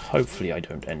around. Hopefully I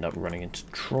don't end up running into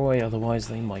Troy, otherwise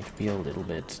they might be a little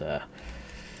bit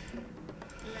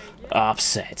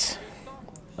upset.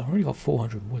 I've already got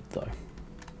 400 wood though.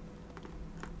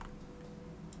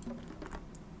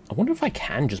 I wonder if I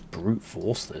can just brute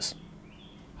force this.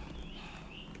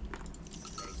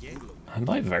 I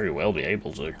might very well be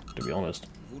able to be honest.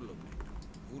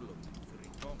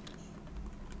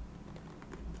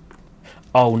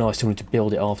 Oh no, I still need to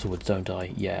build it afterwards, don't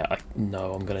I? Yeah,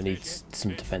 no, I'm going to need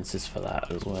some defences for that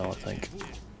as well, I think.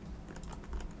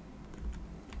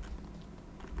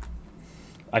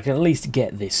 I can at least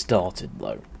get this started,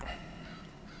 though.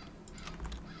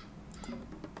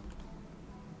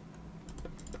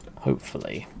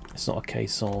 Hopefully, it's not a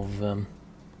case of...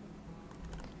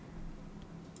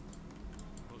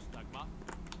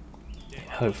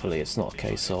 hopefully it's not a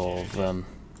case of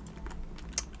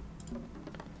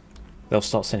they'll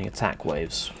start sending attack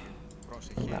waves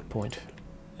at that point.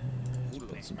 Let's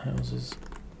build some houses.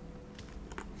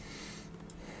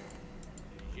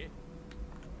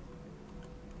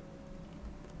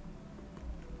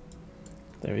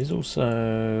 There is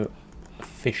also a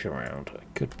fish around. I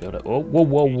could build it. Whoa, whoa,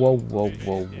 whoa, whoa, whoa,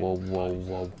 whoa, whoa, whoa,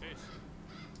 whoa.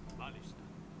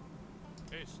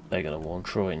 They're going to want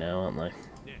Troy now, aren't they?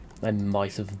 They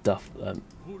might have duffed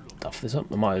this up.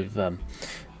 They might have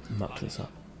mucked this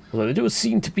up. Although they do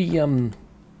seem to be,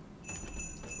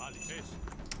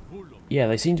 yeah,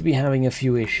 they seem to be having a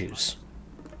few issues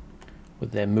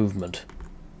with their movement.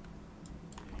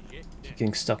 Keep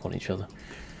getting stuck on each other.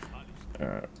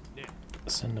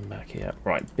 Send them back here.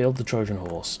 Right, build the Trojan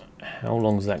horse. How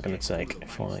long is that going to take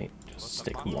if I just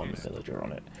stick one villager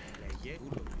on it?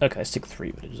 Okay, stick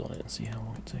 3 villagers on it and see how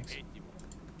long it takes.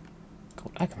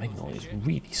 God, Agamemnon is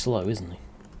really slow, isn't he?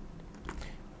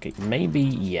 Okay, maybe,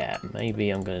 yeah, maybe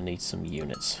I'm going to need some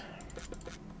units.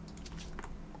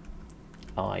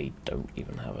 I don't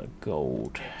even have a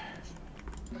gold.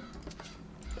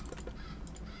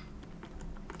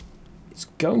 It's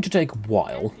going to take a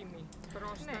while.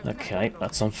 Okay,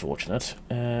 that's unfortunate.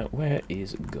 Where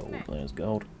is gold? There's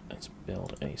gold. Let's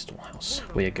build a storehouse.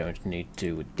 We're going to need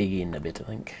to dig in a bit, I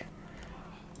think.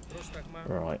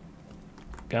 Right.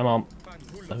 Come on.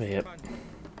 Over here.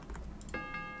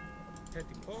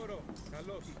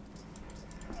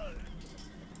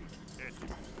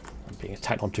 I'm being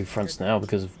attacked on 2 fronts now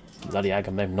because of bloody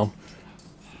Agamemnon.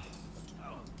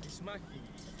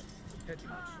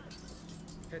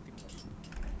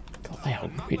 God, they are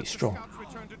really strong.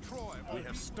 We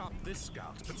have stopped this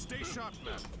scout, but stay sharp,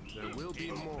 man. There will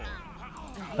be more.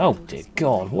 Oh dear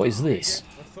God, what is this?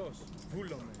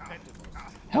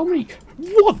 How many?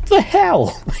 What the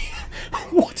hell?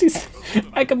 What is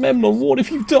Agamemnon? What have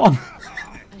you done?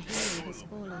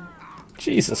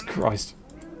 Jesus Christ!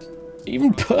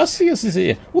 Even Perseus is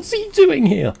here. What's he doing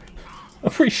here?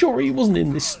 I'm pretty sure he wasn't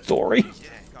in this story.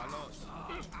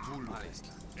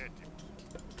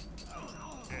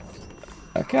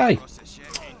 Okay.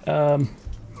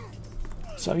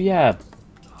 So yeah,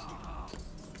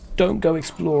 don't go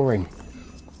exploring.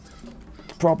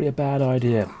 It's probably a bad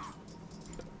idea.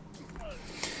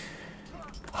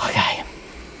 Okay.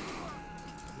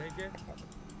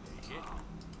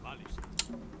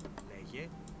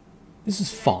 This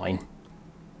is fine.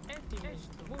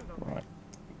 Right.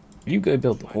 You go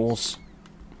build the horse.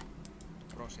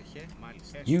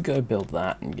 You go build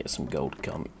that and get some gold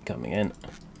coming in.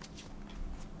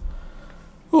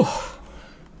 Whew.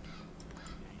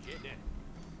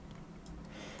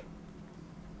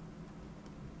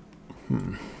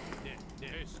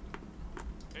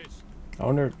 I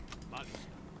wonder.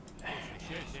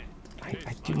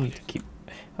 I do need to keep.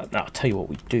 No, I'll tell you what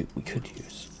we do. We could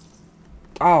use.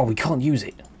 Oh, we can't use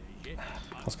it.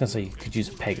 I was gonna say you could use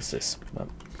a Pegasus, but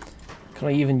can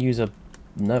I even use a?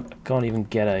 Nope, I can't even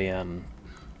get a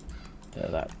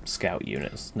that scout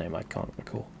unit's name. I can't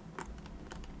recall.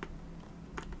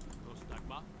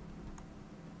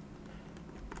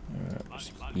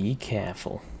 Be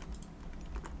careful.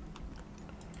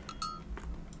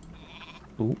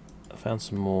 Ooh, I found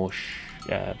some more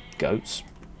goats.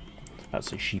 About to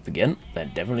say sheep again. They're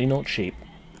definitely not sheep.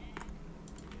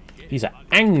 These are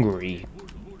angry.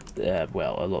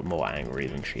 Well, a lot more angry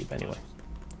than sheep anyway.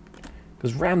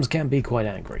 Because rams can be quite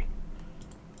angry.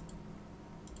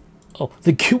 Oh,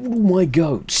 they killed all my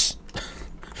goats.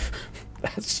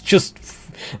 That's just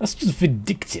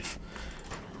vindictive.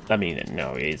 I mean,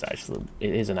 no, it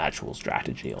is an actual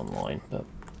strategy online, but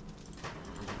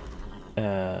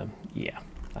yeah,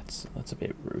 that's a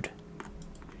bit rude.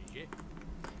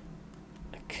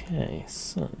 Okay,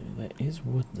 so there is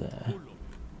wood there.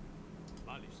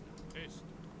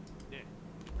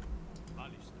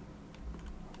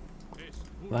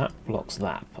 That blocks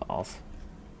that path.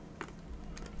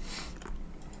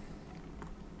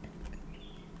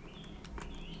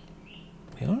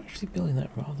 We are actually building that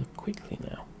rather quickly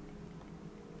now.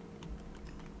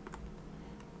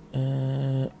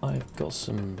 I've got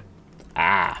some...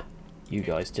 Ah! You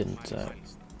guys didn't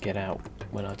get out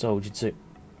when I told you to.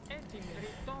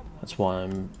 That's why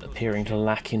I'm appearing to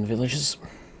lack in villages.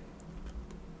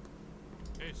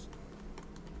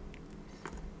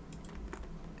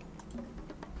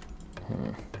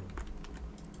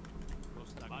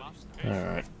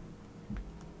 Alright.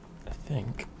 I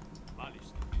think...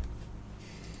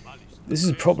 This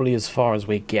is probably as far as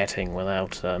we're getting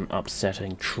without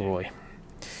upsetting Troy.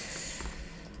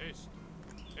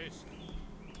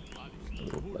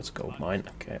 Ooh, let's gold mine.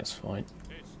 Okay, that's fine.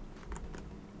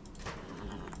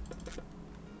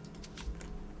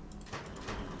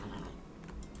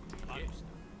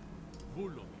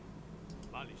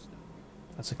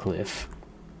 That's a cliff.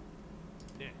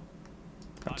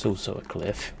 That's also a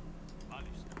cliff.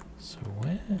 So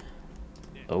where?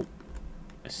 Oh,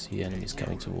 I see enemies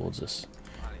coming towards us.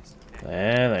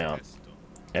 There they are.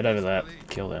 Head over there.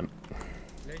 Kill them.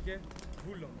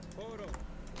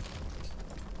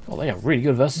 Oh, they are really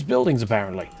good versus buildings,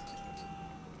 apparently.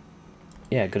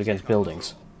 Yeah, good against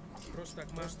buildings.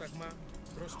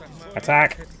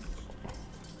 Attack!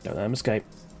 Don't let them escape.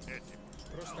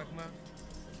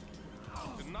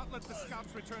 Do not let the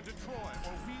scouts return to Troy,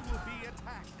 or we will be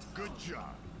attacked. Good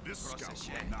job. This scout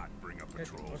will not bring a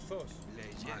patrol.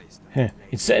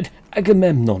 Instead,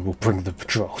 Agamemnon will bring the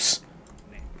patrols.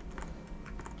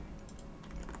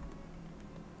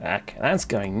 That's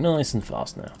going nice and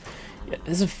fast now.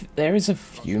 Yeah, there is a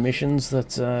few missions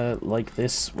that like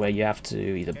this where you have to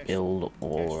either build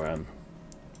or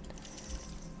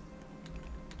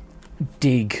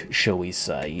dig, shall we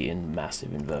say, in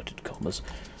massive inverted commas.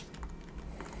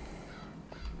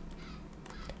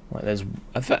 Like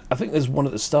I think there's one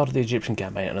at the start of the Egyptian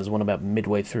campaign, and there's one about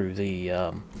midway through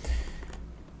the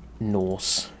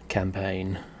Norse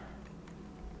campaign.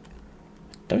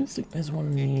 I don't think there's one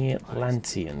in the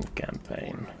Atlantean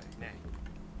campaign.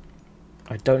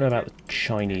 I don't know about the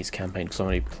Chinese campaign because I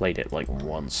only played it like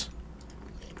once.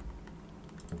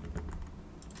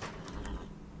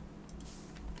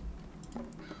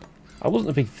 I wasn't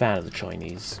a big fan of the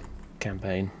Chinese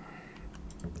campaign.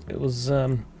 It was,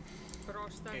 I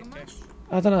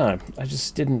don't know, I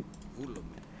just didn't...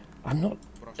 I'm not...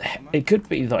 It could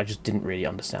be that I just didn't really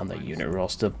understand their unit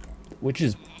roster, which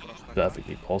is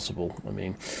perfectly possible. I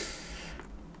mean,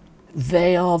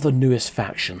 they are the newest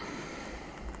faction.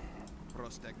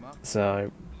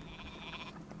 So...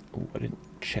 Ooh, I didn't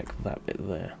check that bit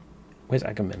there. Where's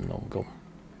Agamemnon gone?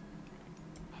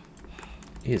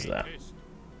 He is there.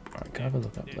 Alright, can I have a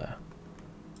look up there?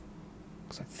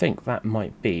 Because I think that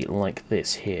might be like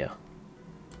this here.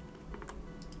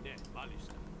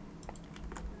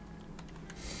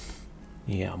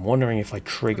 Yeah, I'm wondering if I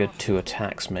triggered 2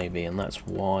 attacks maybe, and that's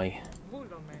why.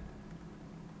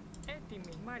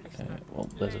 Well,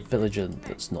 there's a villager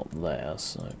that's not there,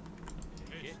 so...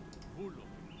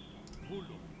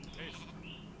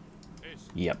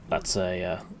 Yep, that's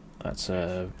a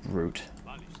route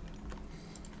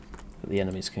that the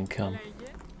enemies can come.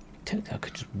 Technically I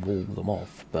could just wall them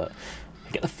off, but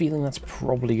I get the feeling that's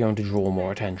probably going to draw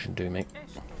more attention to me.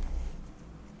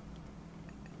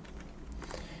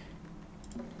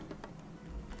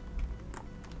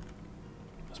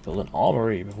 Let's build an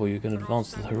armory before you can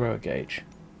advance to the heroic age.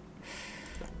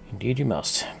 Indeed you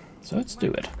must. So let's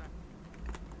do it.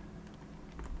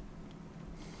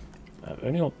 I've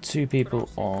only got 2 people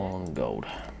on gold.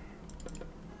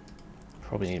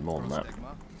 Probably need more than that.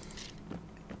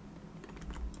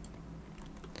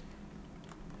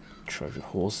 Trojan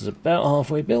horse is about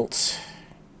halfway built.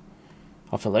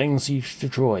 After laying siege to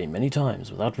Troy many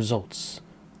times without results,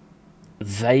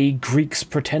 they Greeks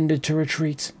pretended to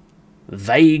retreat.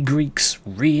 They Greeks,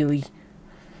 really?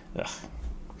 Ugh.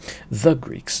 The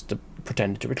Greeks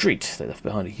pretended to retreat. They left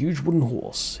behind a huge wooden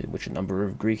horse, in which a number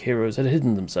of Greek heroes had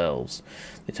hidden themselves.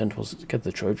 They turned to get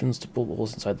the Trojans to pull the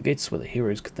horse inside the gates, where the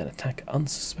heroes could then attack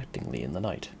unsuspectingly in the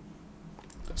night.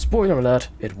 Spoiler alert,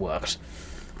 it worked.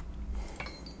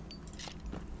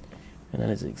 And that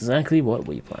is exactly what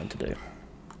we plan to do.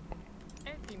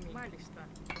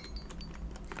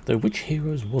 Though which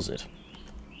heroes was it?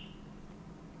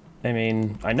 I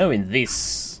mean, I know in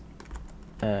this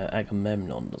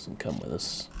Agamemnon doesn't come with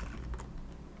us.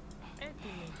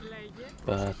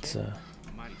 But,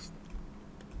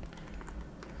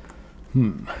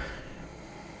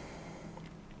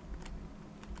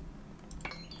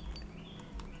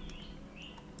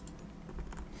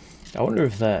 I wonder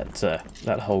if that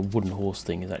that whole wooden horse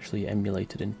thing is actually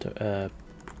emulated into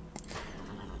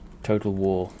Total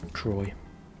War Troy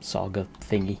saga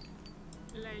thingy.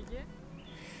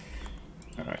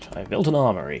 Alright, I built an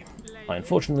armory. I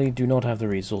unfortunately do not have the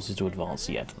resources to advance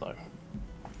yet, though.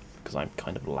 Because I'm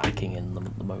kind of lacking in them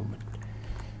at the moment.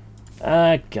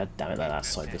 God damn it, they're that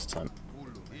side this time.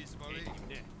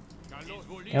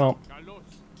 Come on.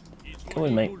 Come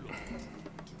with me.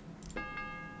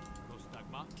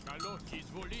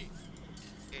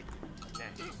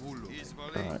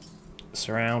 Alright.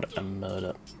 Surround and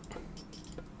murder.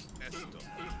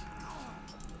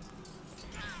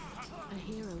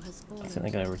 I think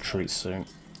they're going to retreat soon,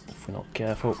 if we're not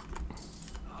careful.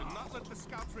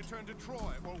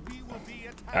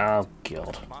 Oh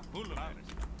god.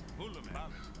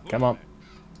 Come on.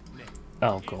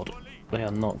 Oh god. They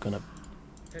are not going to...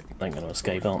 They're going to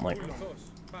escape, aren't they?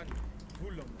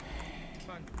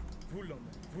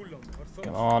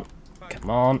 Come on. Come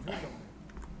on.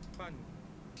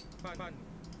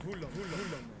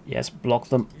 Yes, block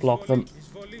them. Block them.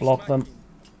 Block them.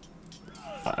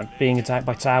 I'm being attacked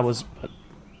by towers, but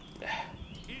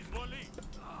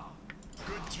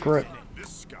screw it.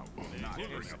 This scout will not bring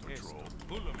a patrol.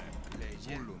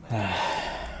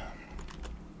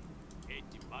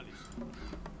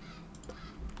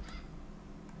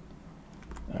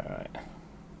 Alright.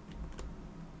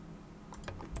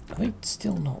 I think it's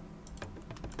still not.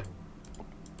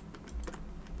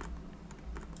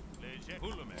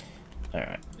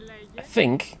 Alright. I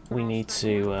think we need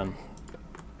to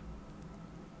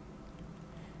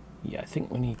yeah, I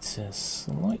think we need to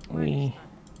slightly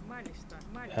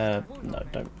no,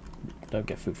 don't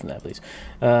get food from there, please.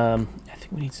 I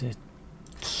think we need to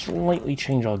slightly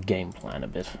change our game plan a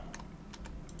bit.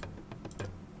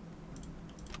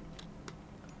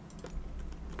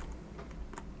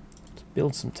 Let's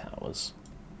build some towers.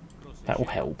 That will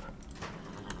help.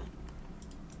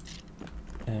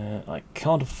 I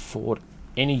can't afford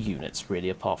any units really,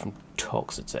 apart from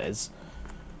Tox, it says.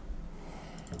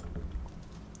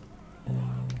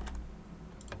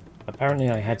 Apparently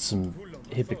I had some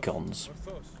Hippicons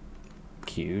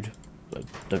queued. I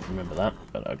don't remember that,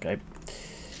 but okay. I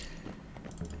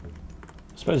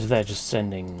suppose they're just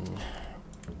sending...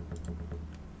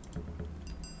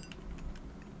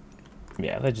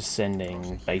 Yeah, they're just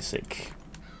sending basic...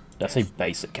 I say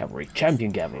basic cavalry,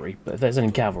 champion cavalry, but if there's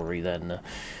any cavalry, then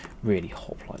really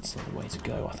hoplites are the way to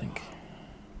go, I think.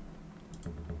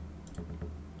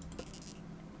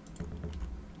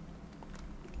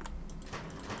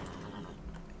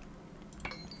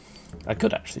 I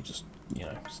could actually just, you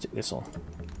know, stick this on.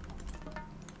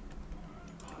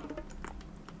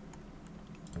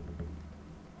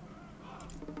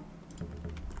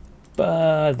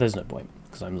 But there's no point,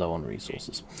 because I'm low on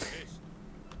resources.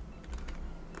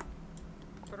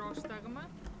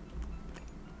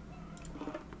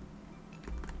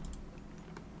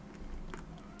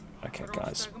 Okay,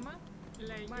 guys.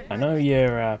 I know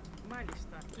you're... I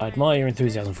admire your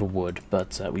enthusiasm for wood,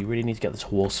 but we really need to get this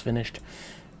horse finished,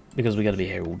 because we got to be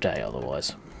here all day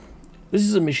otherwise. This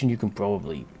is a mission you can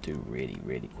probably do really,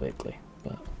 really quickly,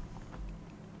 but...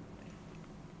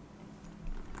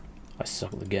 I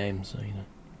suck at the game, so, you know.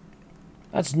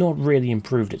 That's not really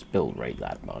improved its build rate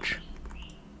that much.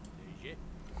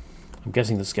 I'm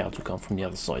guessing the scouts will come from the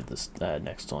other side this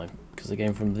next time, because they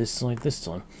came from this side this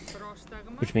time.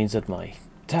 Which means that my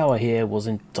tower here was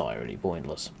entirely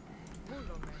pointless.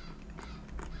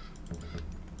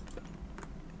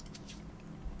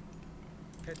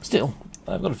 Still,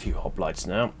 I've got a few hoplites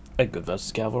now. They're good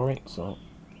versus cavalry, so...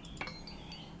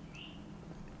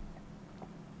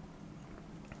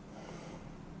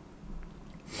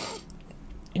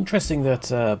 Interesting that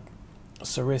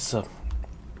Sarissa,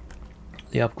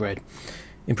 the upgrade,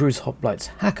 improves hoplite's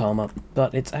hack armor,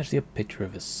 but it's actually a picture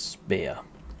of a spear.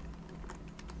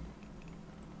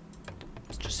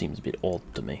 It just seems a bit odd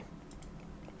to me.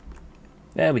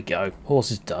 There we go,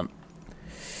 horse is done.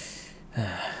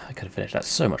 I could have finished that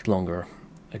so much longer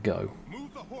ago.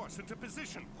 Move the horse into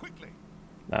position quickly.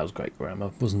 That was great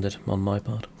grammar, wasn't it, on my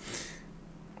part?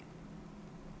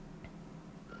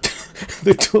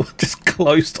 The door just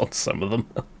closed on some of them.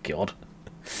 Oh, God.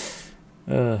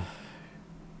 Agamemnon,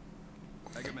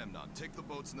 take the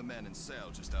boats and the men and sail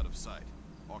just out of sight.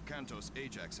 Arkantos,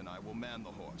 Ajax, and I will man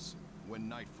the horse. When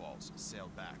night falls, sail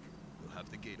back. We'll have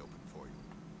the gate open for you.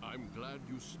 I'm glad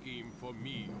you scheme for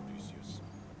me, Odysseus.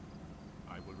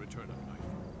 I will return at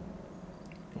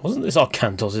nightfall. Wasn't this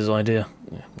Arkantos' idea?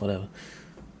 Yeah, whatever.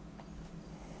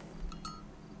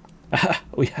 Aha!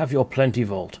 We have your plenty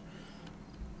vault.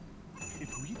 If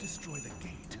we destroy the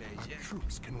gate, our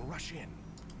troops can rush in.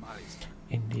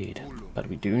 Indeed. But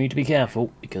we do need to be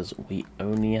careful, because we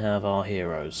only have our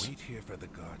heroes. Wait here for the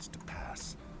guards to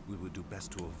pass. We would do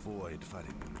best to avoid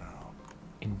fighting them now.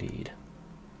 Indeed.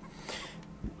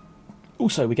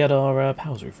 Also, we get our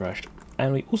powers refreshed.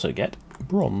 And we also get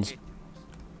bronze.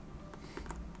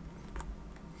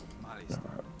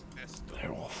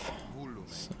 They're off.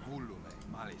 So.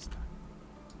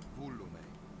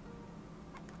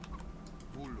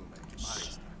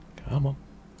 Come on.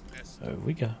 There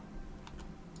we go.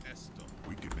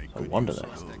 No wonder that.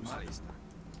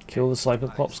 Kill the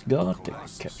Cyclops guard to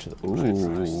capture the...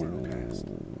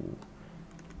 Ooh.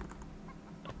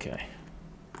 Okay.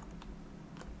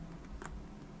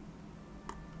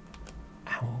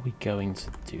 How are we going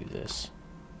to do this?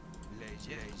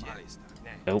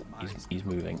 Oh, he's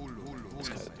moving.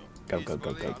 Let's go. Go.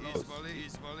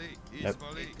 Nope.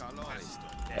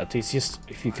 Odysseus,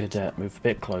 if you could move a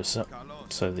bit closer,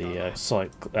 so the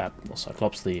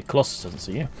Cyclops, the Colossus doesn't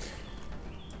see you.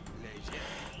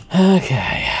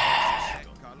 Okay.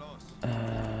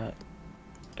 Oh,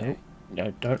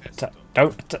 no, don't attack.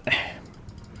 Don't attack.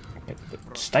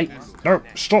 Stay. No,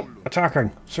 stop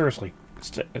attacking. Seriously.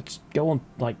 let's go on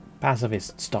like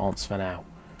pacifist stance for now.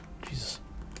 Jesus,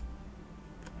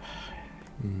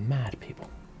 mad people.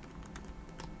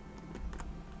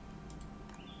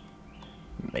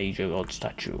 Major god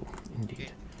statue,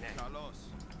 indeed.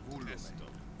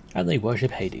 And they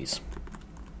worship Hades.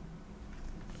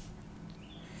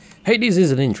 Hades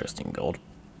is an interesting god.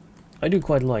 I do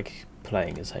quite like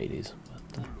playing as Hades.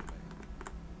 But,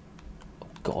 oh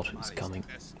god, he's coming.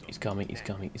 He's coming, he's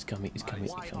coming, he's coming, he's coming,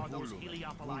 he's Why are coming. those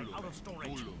Heliopoli out of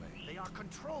storage? They are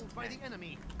controlled by the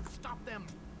enemy. Stop them.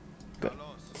 Good.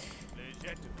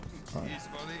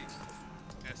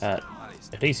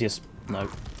 Odysseus, no.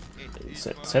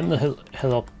 Send the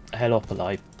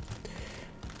Heliopoli.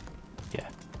 Yeah.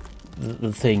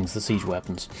 The things, the siege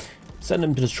weapons. Send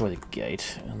them to destroy the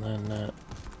gate, and then...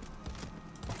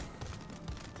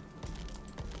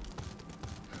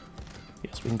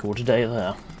 yes, we can call it a day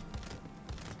there.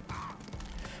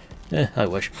 I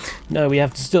wish. No, we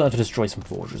still have to destroy some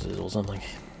fortresses or something.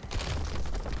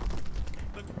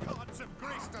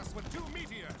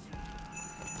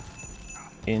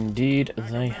 Indeed,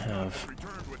 they have.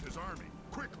 Returned with his army.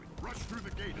 Quickly, rush through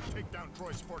the gate and take down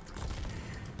Troy's fortress.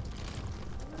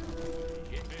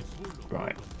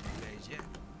 Right.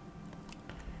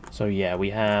 So yeah,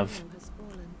 we have.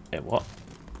 What?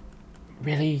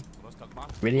 Really?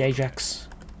 Really, Ajax?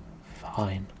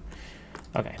 Fine.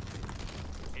 Okay.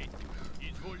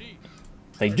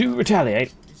 They do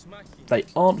retaliate. They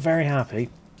aren't very happy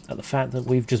at the fact that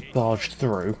we've just barged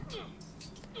through.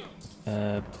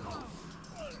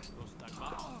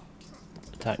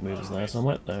 Attack movers there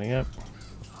somewhere. There we go.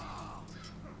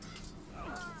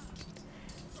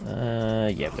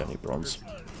 Yeah, we don't need bronze.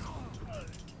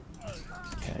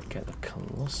 Okay, get the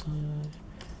Colossi.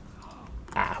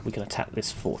 Ah, we can attack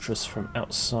this fortress from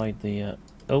outside the...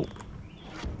 Oh.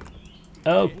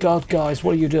 Oh god, guys,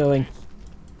 what are you doing?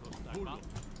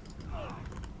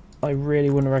 I really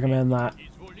wouldn't recommend that.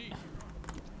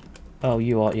 Oh,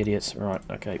 you are idiots. Right,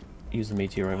 okay. Use the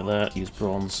meteor over there. Use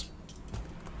bronze.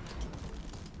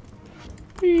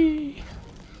 Whee!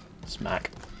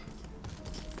 Smack.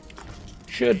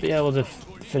 Should be able to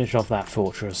finish off that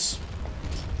fortress.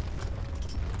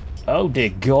 Oh dear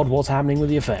god, what's happening with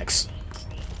the effects?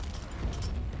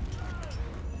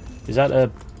 Is that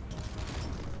a...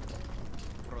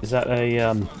 Is that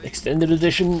a, extended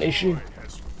edition issue?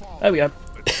 There we go.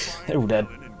 They're all dead.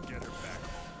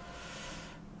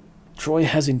 Troy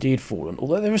has indeed fallen,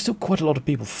 although there are still quite a lot of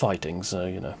people fighting, so,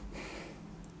 you know.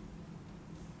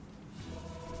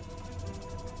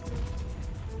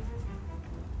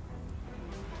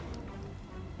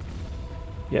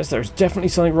 Yes, there's definitely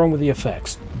something wrong with the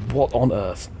effects. What on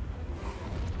earth?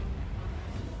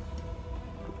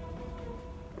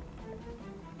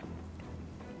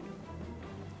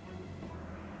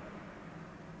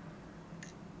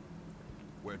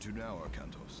 Where to now,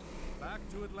 Arcantos? Back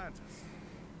to Atlantis.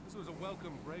 This was a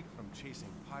welcome break from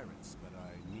chasing pirates, but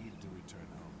I need to return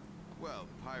home. Well,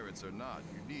 pirates or not,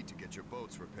 you need to get your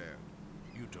boats repaired.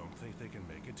 You don't think they can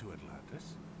make it to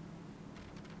Atlantis?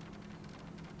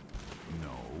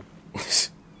 No.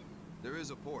 There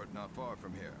is a port not far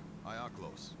from here,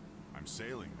 Iaclos. I'm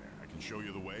sailing there. I can show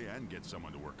you the way and get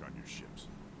someone to work on your ships.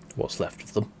 What's left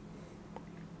of them?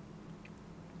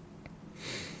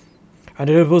 And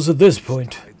it was at this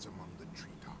point. Hides among the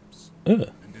treetops,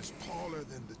 Uh. and is taller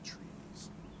than the trees,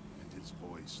 and his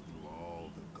voice through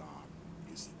all the God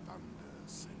is thunder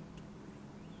sent to ring.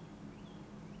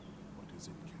 What is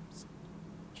it, Kemson?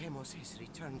 Chemos has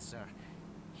returned, sir.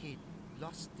 He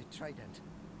lost the trident.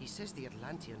 He says the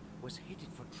Atlantean was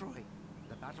headed for Troy.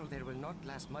 The battle there will not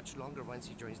last much longer once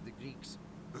he joins the Greeks.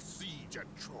 The siege at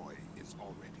Troy is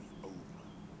already over.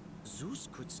 Zeus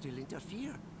could still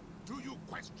interfere. Do you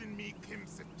question me,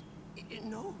 Kimsit?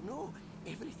 No, no.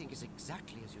 Everything is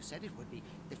exactly as you said it would be.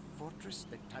 The fortress,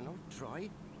 the tunnel, Troy.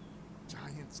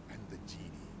 Giants and the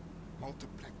genie,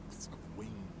 multiplex of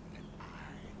wing and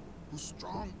eye, whose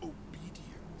strong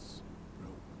obedience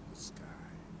broke the sky.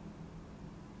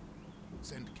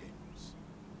 Send Camus.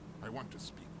 I want to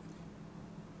speak with him.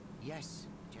 Yes,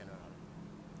 General.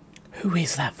 Who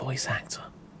is that voice actor?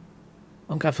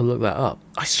 I'm going to have to look that up.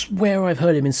 I swear I've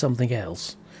heard him in something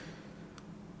else.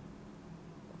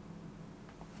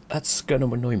 That's going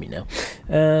to annoy me now.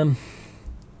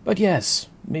 But yes,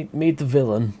 meet the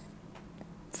villain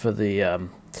for the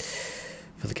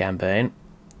campaign.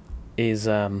 Is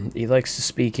he likes to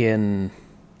speak in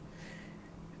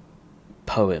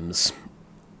poems.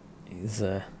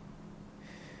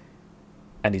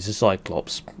 And he's a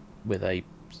Cyclops with a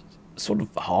sort of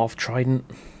half trident.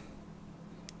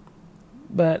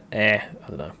 But I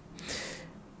don't know.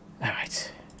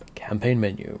 Alright, campaign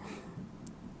menu.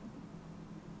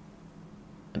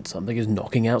 and something is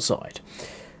knocking outside.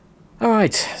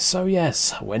 Alright, so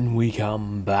yes, when we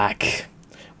come back,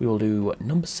 we will do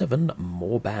number 7,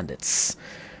 More Bandits.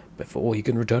 Before he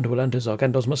can return to Atlantis,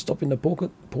 Arkantos must stop in the port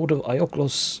of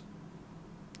Ioklos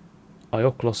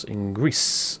in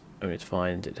Greece. Only to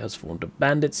find it has formed of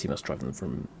bandits, he must drive them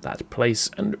from that place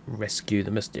and rescue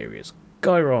the mysterious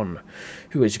Chiron,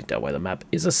 who, as you can tell by the map,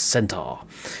 is a centaur.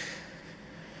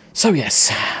 So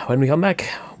yes, when we come back,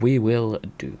 we will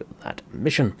do that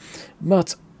mission.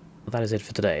 But that is it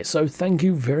for today. So thank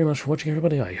you very much for watching,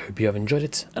 everybody. I hope you have enjoyed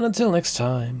it. And until next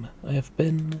time, I have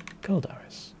been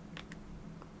Caldaris.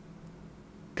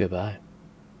 Goodbye.